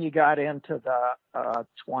 And then you got into the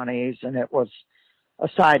 20s, and it was,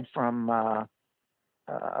 aside from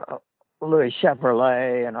Louis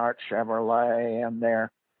Chevrolet and Art Chevrolet and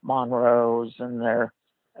their Monroes and their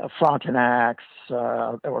Frontenacs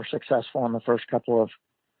that were successful in the first couple of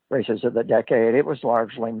races of the decade, it was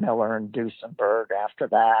largely Miller and Duesenberg after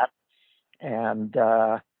that. And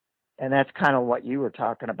And that's kind of what you were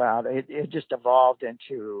talking about. It just evolved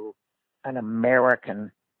into an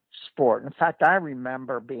American sport. In fact, I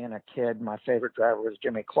remember being a kid, my favorite driver was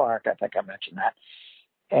Jimmy Clark. I think I mentioned that.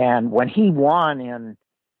 And when he won in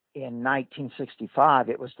 1965,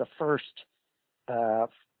 it was the first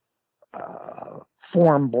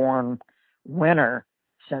foreign-born winner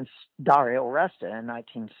since Dario Resta in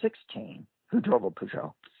 1916, who drove a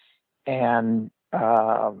Peugeot. And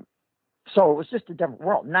so it was just a different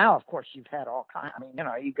world. Now, of course, you've had all kinds. I mean,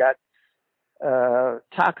 you got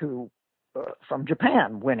Taku from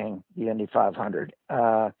Japan winning the Indy 500.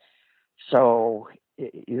 So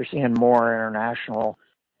you're seeing more international,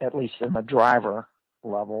 at least in the driver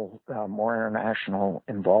level, more international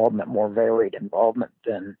involvement, more varied involvement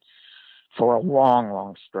than for a long,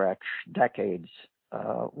 long stretch, decades,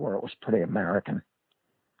 where it was pretty American.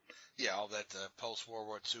 Yeah, all that post-World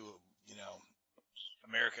War II,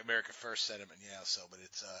 America first sentiment. Yeah. So, but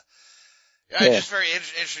it's it's just very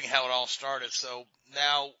interesting how it all started. So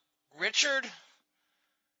now, Richard,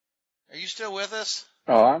 are you still with us?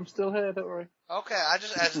 Oh, I'm still here. Don't worry. Okay. I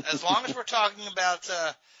just as long as we're talking about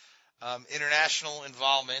international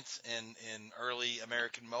involvement in early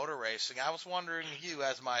American motor racing, I was wondering, you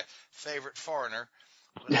as my favorite foreigner,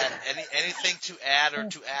 would have anything to add or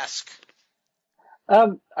to ask?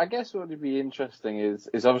 I guess what would be interesting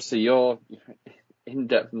is obviously your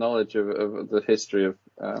in-depth knowledge of the history of,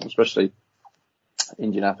 especially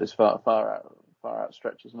Indianapolis, far out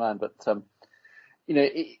stretches mine. But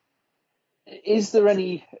is there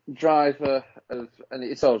any driver of, and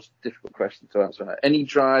it's always a difficult question to answer, any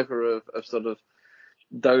driver of sort of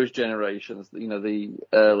those generations, the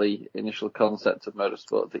early initial concept of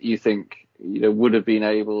motorsport that you think, would have been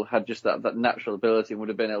able, had just that natural ability and would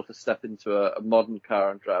have been able to step into a modern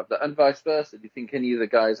car and drive that, and vice versa? Do you think any of the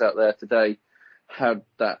guys out there today had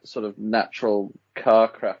that sort of natural car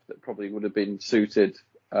craft that probably would have been suited,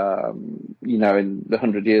 in the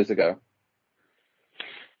 100 years ago?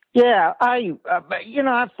 Yeah, I've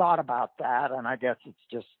thought about that, and I guess it's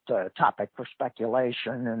just a topic for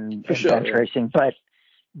speculation and bench racing.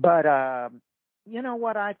 But you know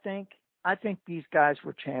what I think? I think these guys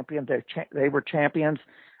were champions. They were champions.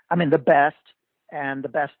 I mean, the best, and the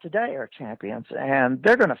best today are champions, and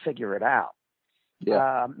they're going to figure it out.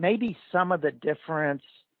 Yeah. Maybe some of the difference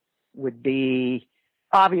would be,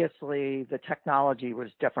 obviously, the technology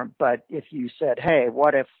was different. But if you said, hey,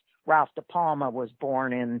 what if Ralph De Palma was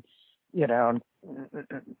born in,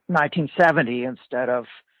 1970 instead of,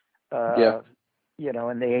 in the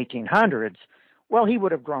 1800s? Well, he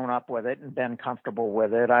would have grown up with it and been comfortable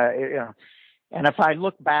with it. And if I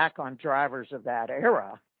look back on drivers of that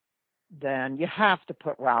era, then you have to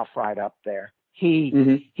put Ralph right up there. He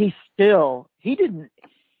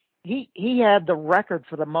had the record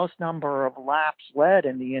for the most number of laps led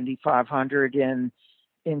in the Indy 500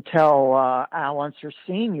 until Al Unser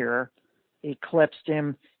Sr. eclipsed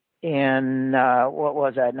him in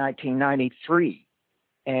 1993,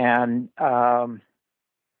 and Al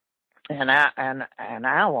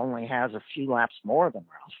only has a few laps more than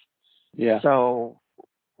Ralph. Yeah. So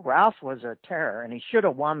Ralph was a terror, and he should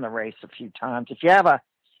have won the race a few times. If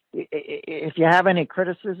you have any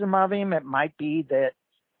criticism of him, it might be that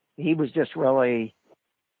he was just really.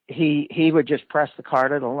 He would just press the car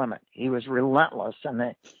to the limit. He was relentless,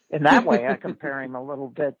 and in that way, I compare him a little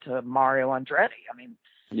bit to Mario Andretti. I mean,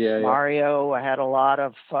 Mario had a lot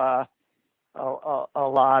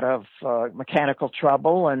of mechanical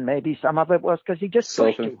trouble, and maybe some of it was because he just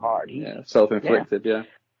pushed too hard. Self-inflicted.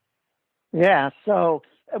 Yeah. So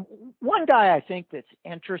one guy I think that's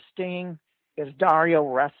interesting is Dario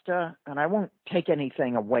Resta, and I won't take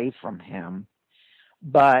anything away from him,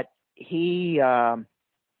 but he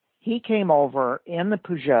came over in the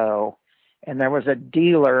Peugeot, and there was a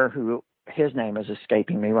dealer who, his name is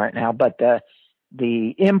escaping me right now, but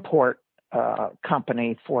the import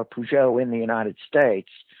company for Peugeot in the United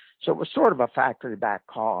States. So it was sort of a factory back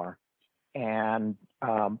car, and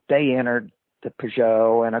they entered the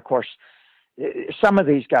Peugeot. And of course, some of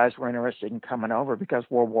these guys were interested in coming over because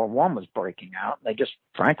World War I was breaking out. They just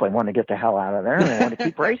frankly wanted to get the hell out of there, and they wanted to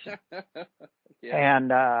keep racing.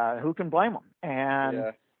 And who can blame them?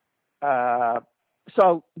 And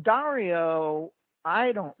so Dario,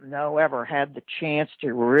 I don't know, ever had the chance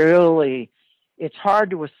to really, it's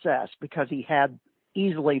hard to assess because he had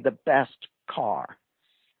easily the best car.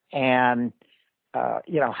 And,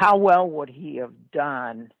 how well would he have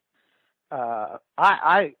done?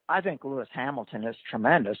 I think Lewis Hamilton is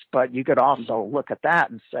tremendous, but you could also look at that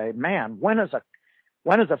and say, man, when has a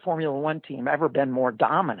Formula One team ever been more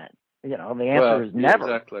dominant? The answer is never.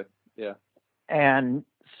 Exactly. Yeah. And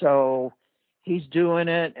so he's doing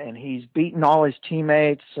it, and he's beating all his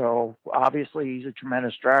teammates. So obviously he's a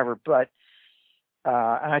tremendous driver. But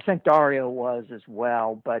and I think Dario was as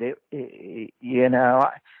well. But if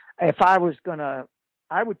I was gonna,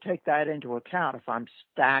 I would take that into account if I'm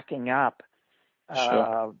stacking up,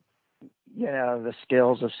 Sure. The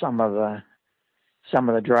skills of some of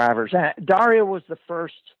the drivers. Dario was the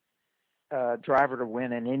first driver to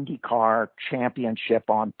win an IndyCar championship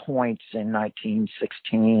on points in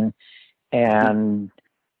 1916, and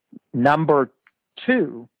number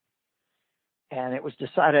 2. And it was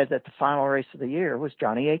decided that the final race of the year was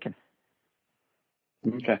Johnny Aiken.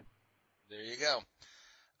 Okay. There you go.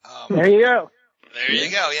 There you go. There you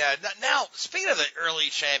go. Yeah. Now, speaking of the early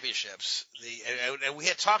championships, and we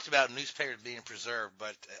had talked about newspapers being preserved,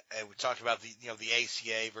 but we talked about the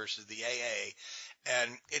ACA versus the AA,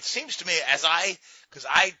 and it seems to me because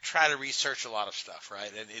I try to research a lot of stuff,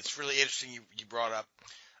 right? And it's really interesting you brought up,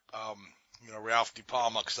 Ralph De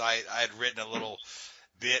Palma, because I had written a little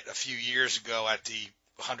bit a few years ago at the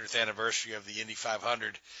 100th anniversary of the Indy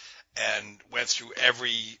 500, and went through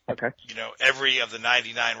every of the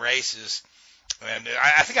 99 races. And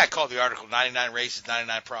I think I called the article 99 Races,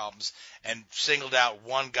 99 Problems, and singled out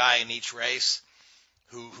one guy in each race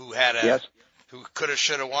who had who could have,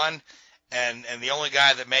 should have won. And the only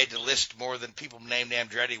guy that made the list more than people named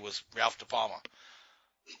Andretti was Ralph De Palma.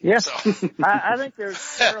 Yes. So. I think there's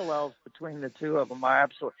parallels between the two of them.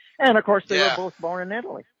 Absolutely. And of course they were both born in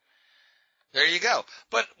Italy. There you go.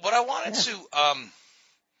 But what I wanted to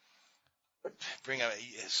bring up,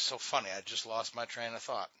 it's so funny, I just lost my train of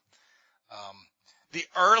thought. The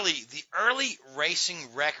early racing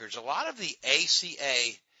records, a lot of the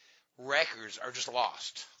ACA records are just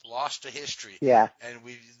lost to history. Yeah. And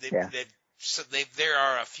there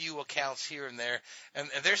are a few accounts here and there. And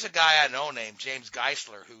there's a guy I know named James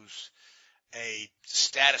Geisler, who's a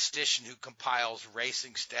statistician who compiles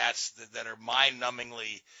racing stats that are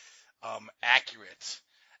mind-numbingly accurate.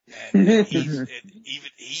 And he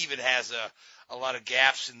even has a lot of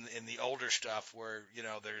gaps in the older stuff where,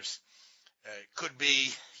 there's could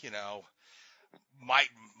be, might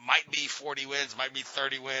be 40 wins, might be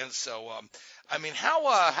 30 wins. So,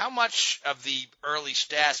 how much of the early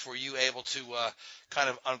stats were you able to kind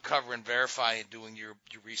of uncover and verify in doing your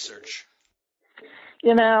research?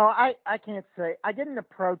 I can't say. I didn't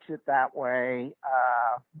approach it that way.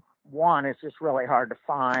 One, it's just really hard to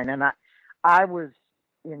find. And I was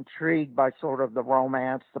intrigued by sort of the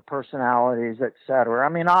romance, the personalities, et cetera. I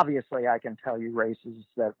mean, obviously I can tell you races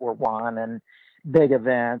that were won and big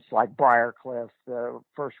events like Briarcliff, the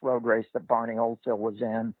first road race that Barney Oldfield was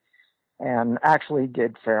in, and actually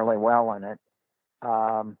did fairly well in it.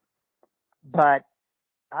 But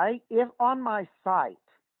if on my site,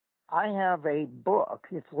 I have a book.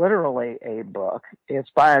 It's literally a book.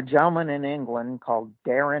 It's by a gentleman in England called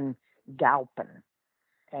Darren Galpin.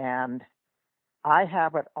 And I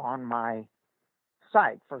have it on my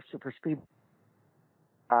site for Super Speed.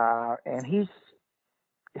 And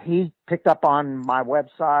he picked up on my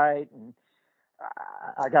website. And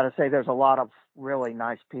I got to say, there's a lot of really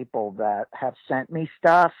nice people that have sent me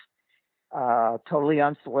stuff, totally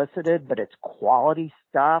unsolicited, but it's quality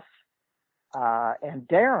stuff. And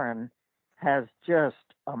Darren has just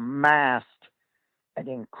amassed an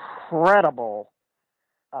incredible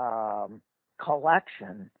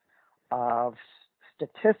collection of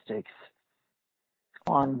statistics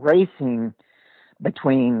on racing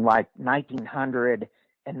between like 1900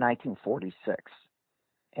 and 1946.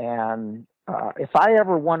 And if I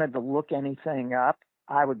ever wanted to look anything up,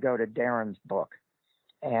 I would go to Darren's book.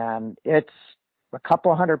 And it's a couple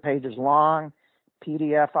 100 pages long,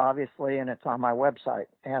 PDF obviously, and it's on my website.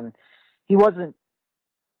 And he wasn't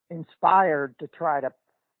inspired to try to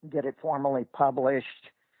get it formally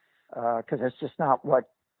published because it's just not what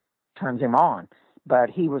turns him on. But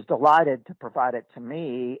he was delighted to provide it to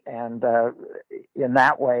me and in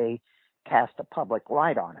that way cast a public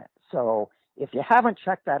light on it. So if you haven't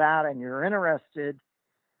checked that out and you're interested,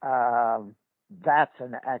 that's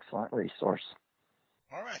an excellent resource.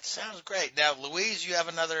 All right, sounds great. Now, Louise, you have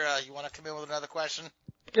another, you want to come in with another question?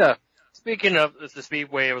 Yeah. Speaking of the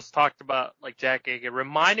Speedway, it was talked about, like Jack Aiken, it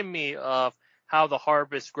reminded me of how the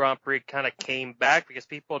Harvest Grand Prix kind of came back because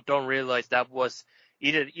people don't realize that was,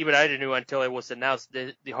 even I didn't know until it was announced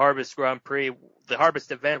the Harvest Grand Prix, the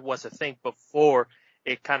Harvest event was a thing before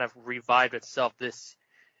it kind of revived itself this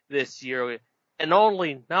year. And not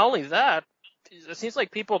only that, it seems like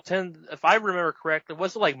people tend, if I remember correctly,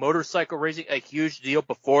 wasn't like motorcycle racing a huge deal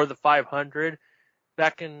before the 500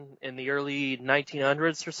 back in the early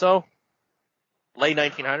 1900s or so? Late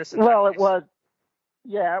 1900s? Well, it was.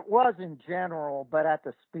 Yeah, it was in general, but at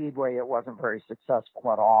the Speedway, it wasn't very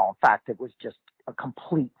successful at all. In fact, it was just a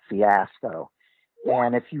complete fiasco.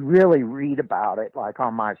 And if you really read about it, like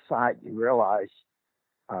on my site, you realize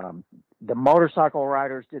the motorcycle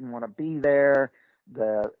riders didn't want to be there.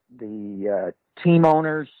 The team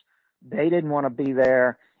owners, they didn't want to be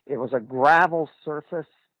there. It was a gravel surface.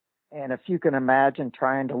 And if you can imagine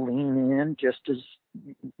trying to lean in just as,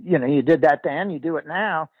 you did that then, you do it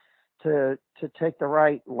now to take the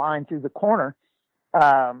right line through the corner.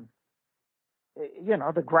 The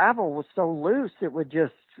gravel was so loose, it would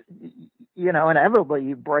just, inevitably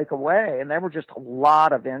you break away. And there were just a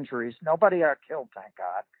lot of injuries. Nobody got killed, thank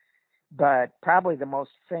God. But probably the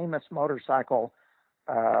most famous motorcycle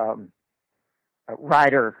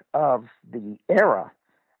rider of the era,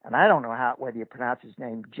 and I don't know whether you pronounce his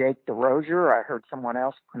name Jake DeRosier. I heard someone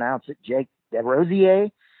else pronounce it Jake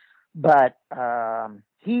DeRosier, but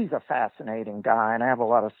he's a fascinating guy, and I have a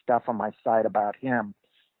lot of stuff on my site about him.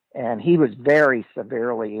 And he was very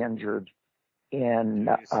severely injured in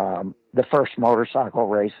the first motorcycle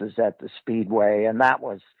races at the Speedway, and that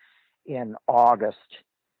was in August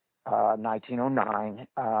 1909.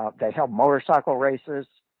 They held motorcycle races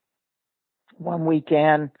one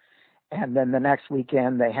weekend, and then the next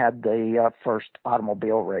weekend they had the first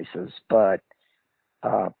automobile races. But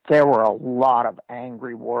there were a lot of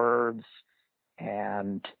angry words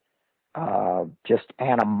and just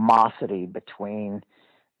animosity between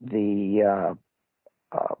the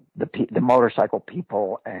motorcycle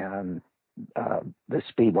people and the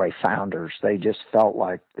Speedway founders. They just felt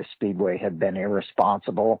like the Speedway had been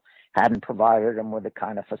irresponsible, hadn't provided them with the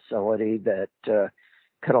kind of facility that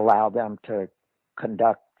could allow them to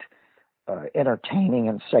conduct entertaining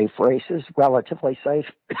and safe races, relatively safe.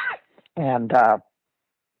 And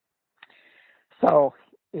so,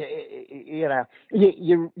 you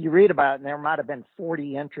read about it, and there might have been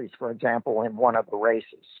 40 entries, for example, in one of the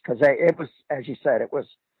races, because it was, as you said, it was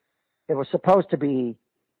supposed to be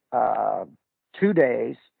 2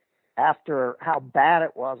 days. After how bad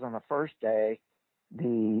it was on the first day,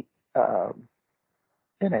 and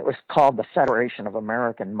it was called the Federation of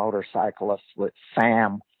American Motorcyclists, with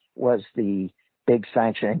FAM was the big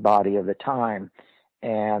sanctioning body of the time,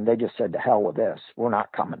 and they just said, to hell with this, we're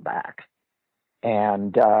not coming back.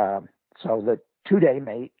 And so the 2-day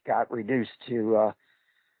meet got reduced to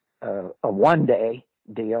a 1-day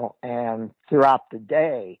deal, and throughout the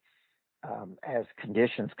day, as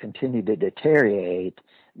conditions continued to deteriorate,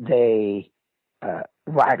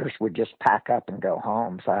 riders would just pack up and go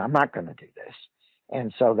home. So I'm not going to do this.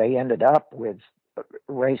 And so they ended up with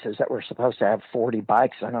races that were supposed to have 40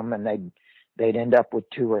 bikes in them, and they'd end up with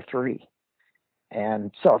 2 or 3.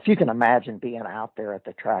 And so if you can imagine being out there at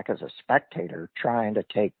the track as a spectator trying to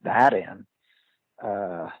take that in,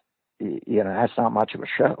 that's not much of a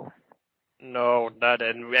show. No, not,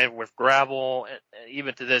 and with gravel,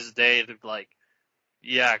 even to this day,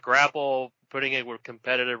 gravel, putting it with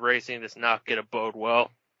competitive racing does not get a bode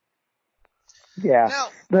well. Yeah.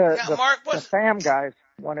 Mark, the FAM guys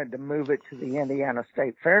wanted to move it to the Indiana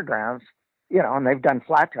State Fairgrounds, and they've done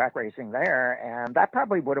flat track racing there, and that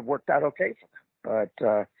probably would have worked out okay for them. But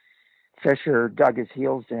Fisher dug his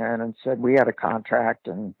heels in and said, we had a contract,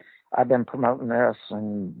 and I've been promoting this,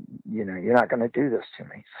 and, you're not going to do this to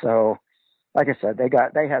me. So, like I said,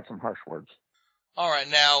 they had some harsh words. All right.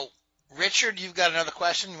 Now, Richard, you've got another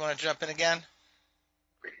question. You want to jump in again?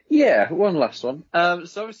 Yeah, one last one.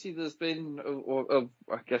 So obviously there's been,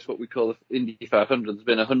 I guess what we call the Indy 500, there's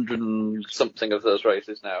been 100 and something of those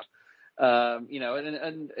races now.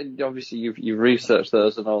 And obviously you've researched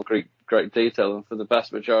those in all great detail, and for the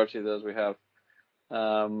vast majority of those we have,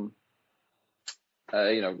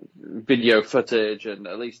 video footage and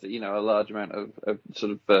at least, a large amount of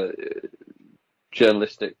sort of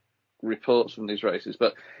journalistic reports from these races.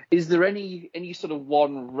 But is there any sort of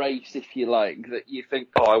one race, if you like, that you think,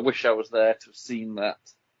 I wish I was there to have seen that?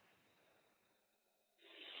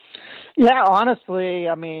 Yeah, honestly,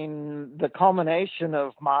 I mean, the culmination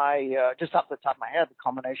of my, just off the top of my head, the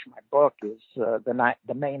culmination of my book is the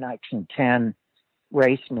May 1910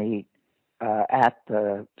 race meet at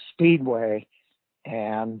the Speedway,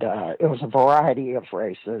 and it was a variety of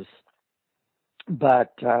races,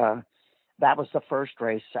 but that was the first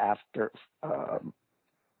race after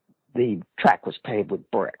the track was paved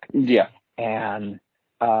with brick. Yeah. And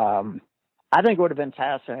I think it would have been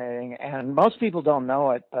fascinating, and most people don't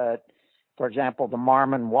know it, but for example, the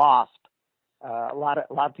Marmon Wasp, a lot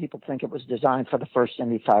of people think it was designed for the first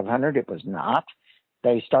Indy 500. It was not.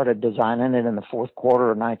 They started designing it in the fourth quarter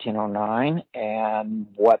of 1909, and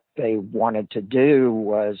what they wanted to do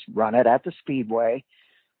was run it at the Speedway,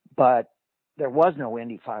 but there was no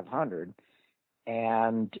Indy 500,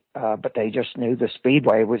 and but they just knew the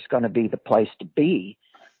Speedway was going to be the place to be,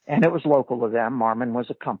 and it was local to them. Marmon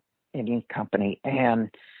was a Indian company,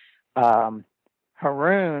 and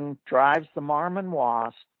Haroon drives the Marmon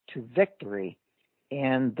Wasp to victory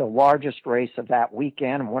in the largest race of that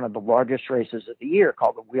weekend, one of the largest races of the year,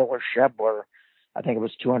 called the Wheeler-Shebler. I think it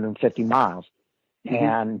was 250 miles.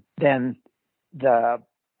 And then that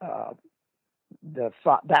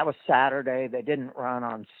was Saturday. They didn't run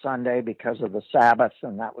on Sunday because of the Sabbath,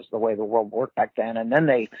 and that was the way the world worked back then. And then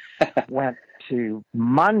they went to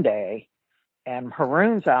Monday, and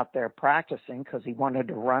Haroon's out there practicing because he wanted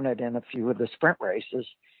to run it in a few of the sprint races.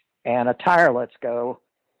 And a tire lets go,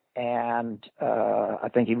 and I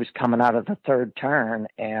think he was coming out of the third turn,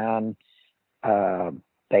 and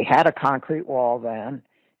they had a concrete wall then,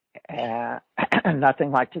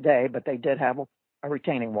 nothing like today, but they did have a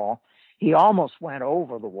retaining wall. He almost went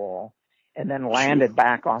over the wall and then landed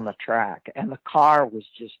back on the track, and the car was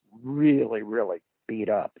just really, really beat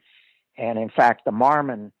up. And in fact, the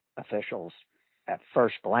Marmon officials at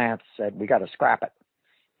first glance said, "We got to scrap it."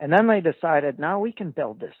 And then they decided, no, we can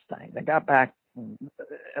build this thing. They got back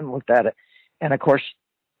and looked at it. And of course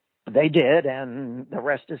they did, and the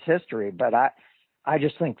rest is history. But I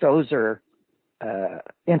just think those are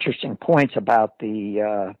interesting points about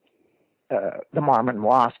the Marmon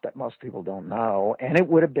Wasp that most people don't know. And it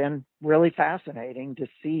would have been really fascinating to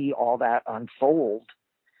see all that unfold.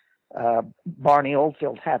 Barney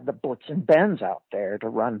Oldfield had the Blitz and Benz out there to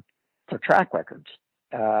run for track records,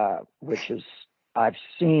 which is, I've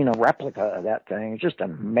seen a replica of that thing. It's just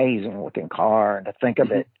an amazing looking car. And to think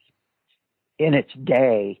of it in its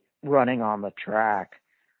day running on the track,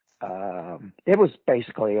 it was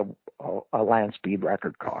basically a land speed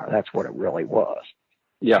record car. That's what it really was.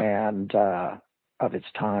 Yeah. And of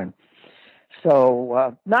its time.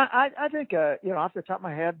 So I think, off the top of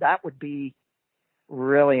my head, that would be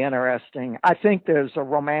really interesting. I think there's a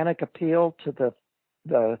romantic appeal to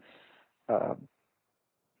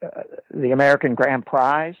the American Grand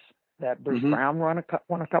Prize that Bruce Brown won a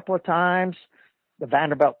couple of times. The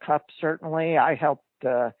Vanderbilt Cup, certainly. I helped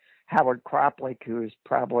Howard Kroplik, who is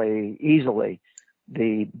probably easily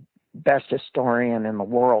the best historian in the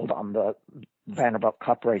world on the Vanderbilt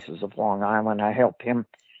Cup races of Long Island. I helped him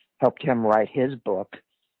write his book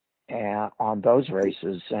on those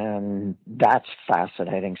races, and that's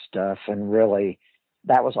fascinating stuff. And really,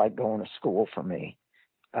 that was like going to school for me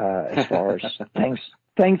as far as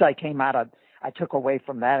things I took away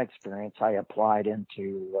from that experience, I applied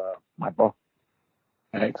into my book.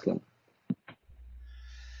 Excellent.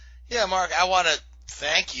 Yeah, Mark, I want to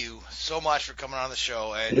thank you so much for coming on the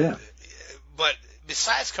show. And but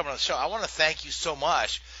besides coming on the show, I want to thank you so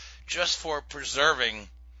much just for preserving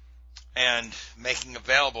and making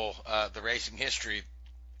available the racing history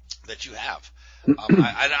that you have.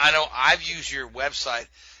 I know I've used your website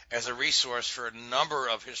as a resource for a number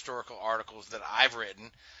of historical articles that I've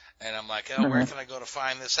written, and I'm like, where can I go to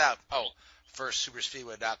find this out? Oh,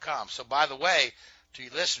 firstsuperspeedway.com. So, by the way, to you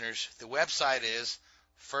listeners, the website is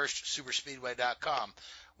firstsuperspeedway.com.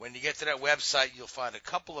 When you get to that website, you'll find a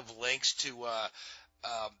couple of links to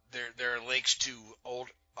there are links to old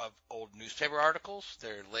newspaper articles.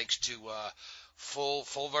 There are links to full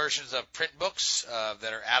versions of print books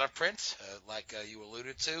that are out of print, like you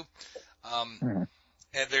alluded to.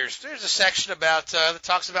 And there's a section about that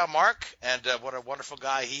talks about Mark and what a wonderful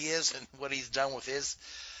guy he is and what he's done with his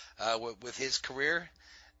career.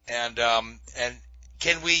 And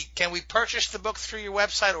can we purchase the book through your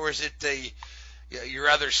website, or is it your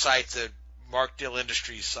other site, the Mark Dill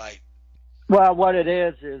Industries site? Well, what it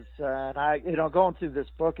is going through this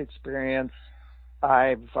book experience,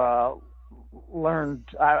 I've learned.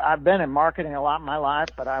 I've been in marketing a lot in my life,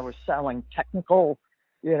 but I was selling technical,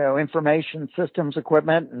 information systems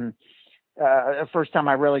equipment, and the first time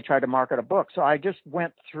I really tried to market a book. So I just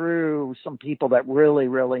went through some people that really,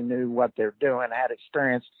 really knew what they're doing, had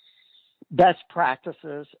experience, best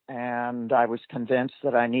practices, and I was convinced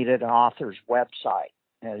that I needed an author's website,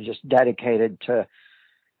 and just dedicated to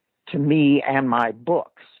me and my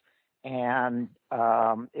books. And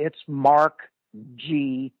it's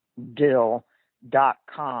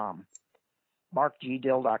markgdill.com.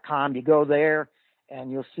 markgdill.com. You go there and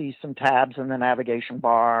you'll see some tabs in the navigation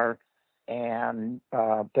bar, and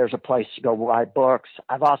there's a place to go buy books.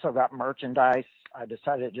 I've also got merchandise. I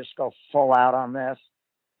decided to just go full out on this.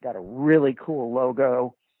 Got a really cool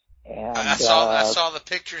logo. And I saw the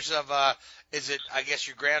pictures of is it, I guess,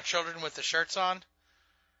 your grandchildren with the shirts on?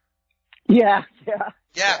 Yeah.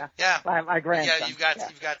 My grandson. Yeah,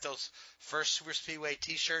 you've got those First Super Speedway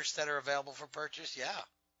T-shirts that are available for purchase. Yeah.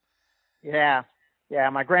 Yeah.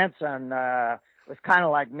 My grandson was kind of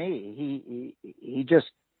like me. He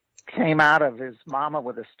just came out of his mama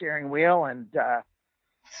with a steering wheel, and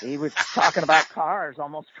he was talking about cars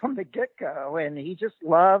almost from the get-go, and he just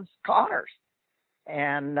loves cars.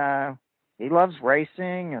 And he loves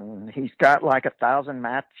racing, and he's got like 1,000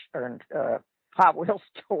 Hot Wheels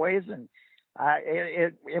toys, and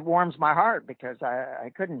it warms my heart because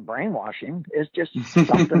I couldn't brainwash him. It's just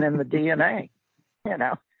something in the DNA, you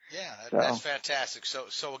know. Yeah, that's fantastic.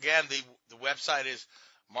 So again, the website is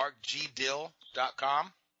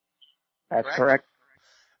markgdill.com. That's correct.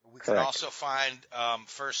 We can also find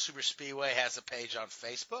First Super Speedway has a page on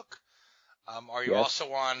Facebook. Are you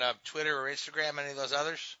also on Twitter or Instagram, any of those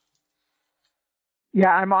others? Yeah,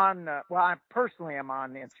 I'm on, I personally am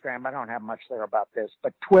on Instagram. I don't have much there about this,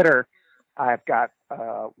 but Twitter, I've got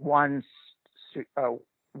one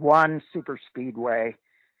Super Speedway.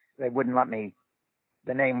 They wouldn't let me,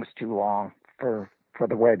 the name was too long for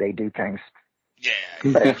the way they do things. Yeah.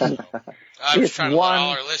 I'm just trying to let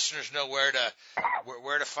all our listeners know where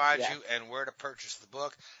to find you and where to purchase the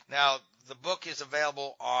book. Now, the book is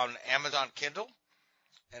available on Amazon Kindle,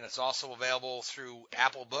 and it's also available through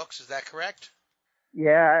Apple Books. Is that correct?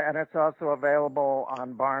 Yeah, and it's also available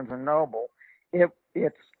on Barnes & Noble.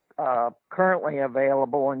 It's currently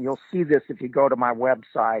available, and you'll see this if you go to my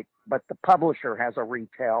website, but the publisher has a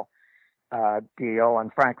retail deal,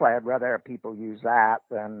 and frankly, I'd rather have people use that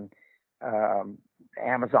than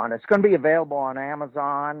Amazon. It's going to be available on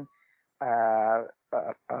Amazon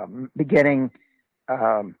beginning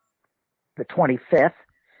the 25th,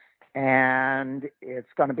 and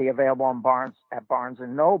it's going to be available on at Barnes &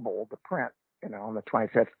 Noble, the print, on the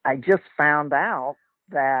 25th. I just found out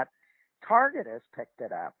that Target has picked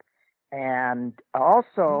it up, and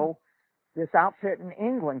also this outfit in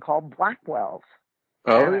England called Blackwell's.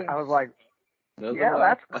 Oh, and I was like,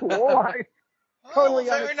 that's cool. Totally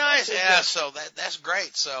very nice. Yeah, so that's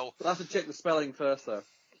great. So we'll have to check the spelling first, though.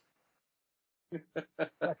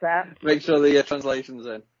 What's that? Make sure the translation's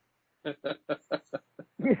in.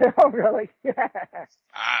 Yeah, really? Yeah.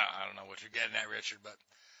 I don't know what you're getting at, Richard, but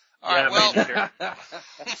all right. Well,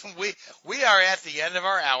 we are at the end of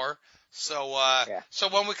our hour. So so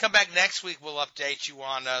when we come back next week, we'll update you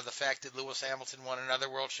on the fact that Lewis Hamilton won another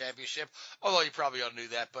world championship, although you probably all knew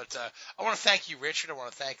that. But I want to thank you, Richard. I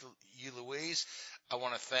want to thank you, Louise. I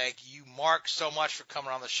want to thank you, Mark, so much for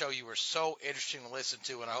coming on the show. You were so interesting to listen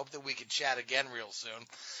to, and I hope that we can chat again real soon.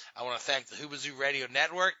 I want to thank the Whoobazoo Radio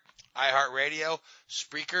Network, iHeartRadio,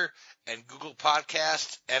 Spreaker, and Google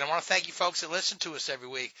Podcast. And I want to thank you folks that listen to us every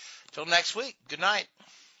week. Till next week, good night.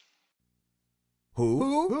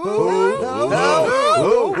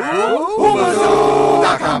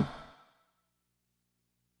 Whoobazoo.com.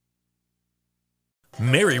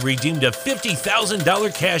 Mary redeemed a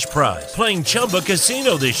 $50,000 cash prize playing Chumba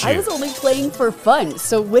Casino this year. I was only playing for fun,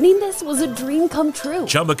 so winning this was a dream come true.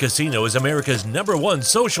 Chumba Casino is America's #1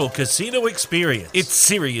 social casino experience. It's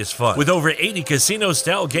serious fun. With over 80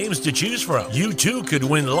 casino-style games to choose from, you too could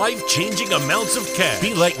win life-changing amounts of cash.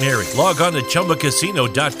 Be like Mary. Log on to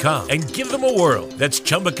ChumbaCasino.com and give them a whirl. That's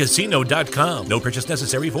ChumbaCasino.com. No purchase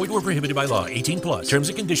necessary. Void or prohibited by law. 18+. Terms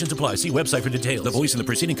and conditions apply. See website for details. The voice in the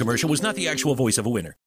preceding commercial was not the actual voice of a winner.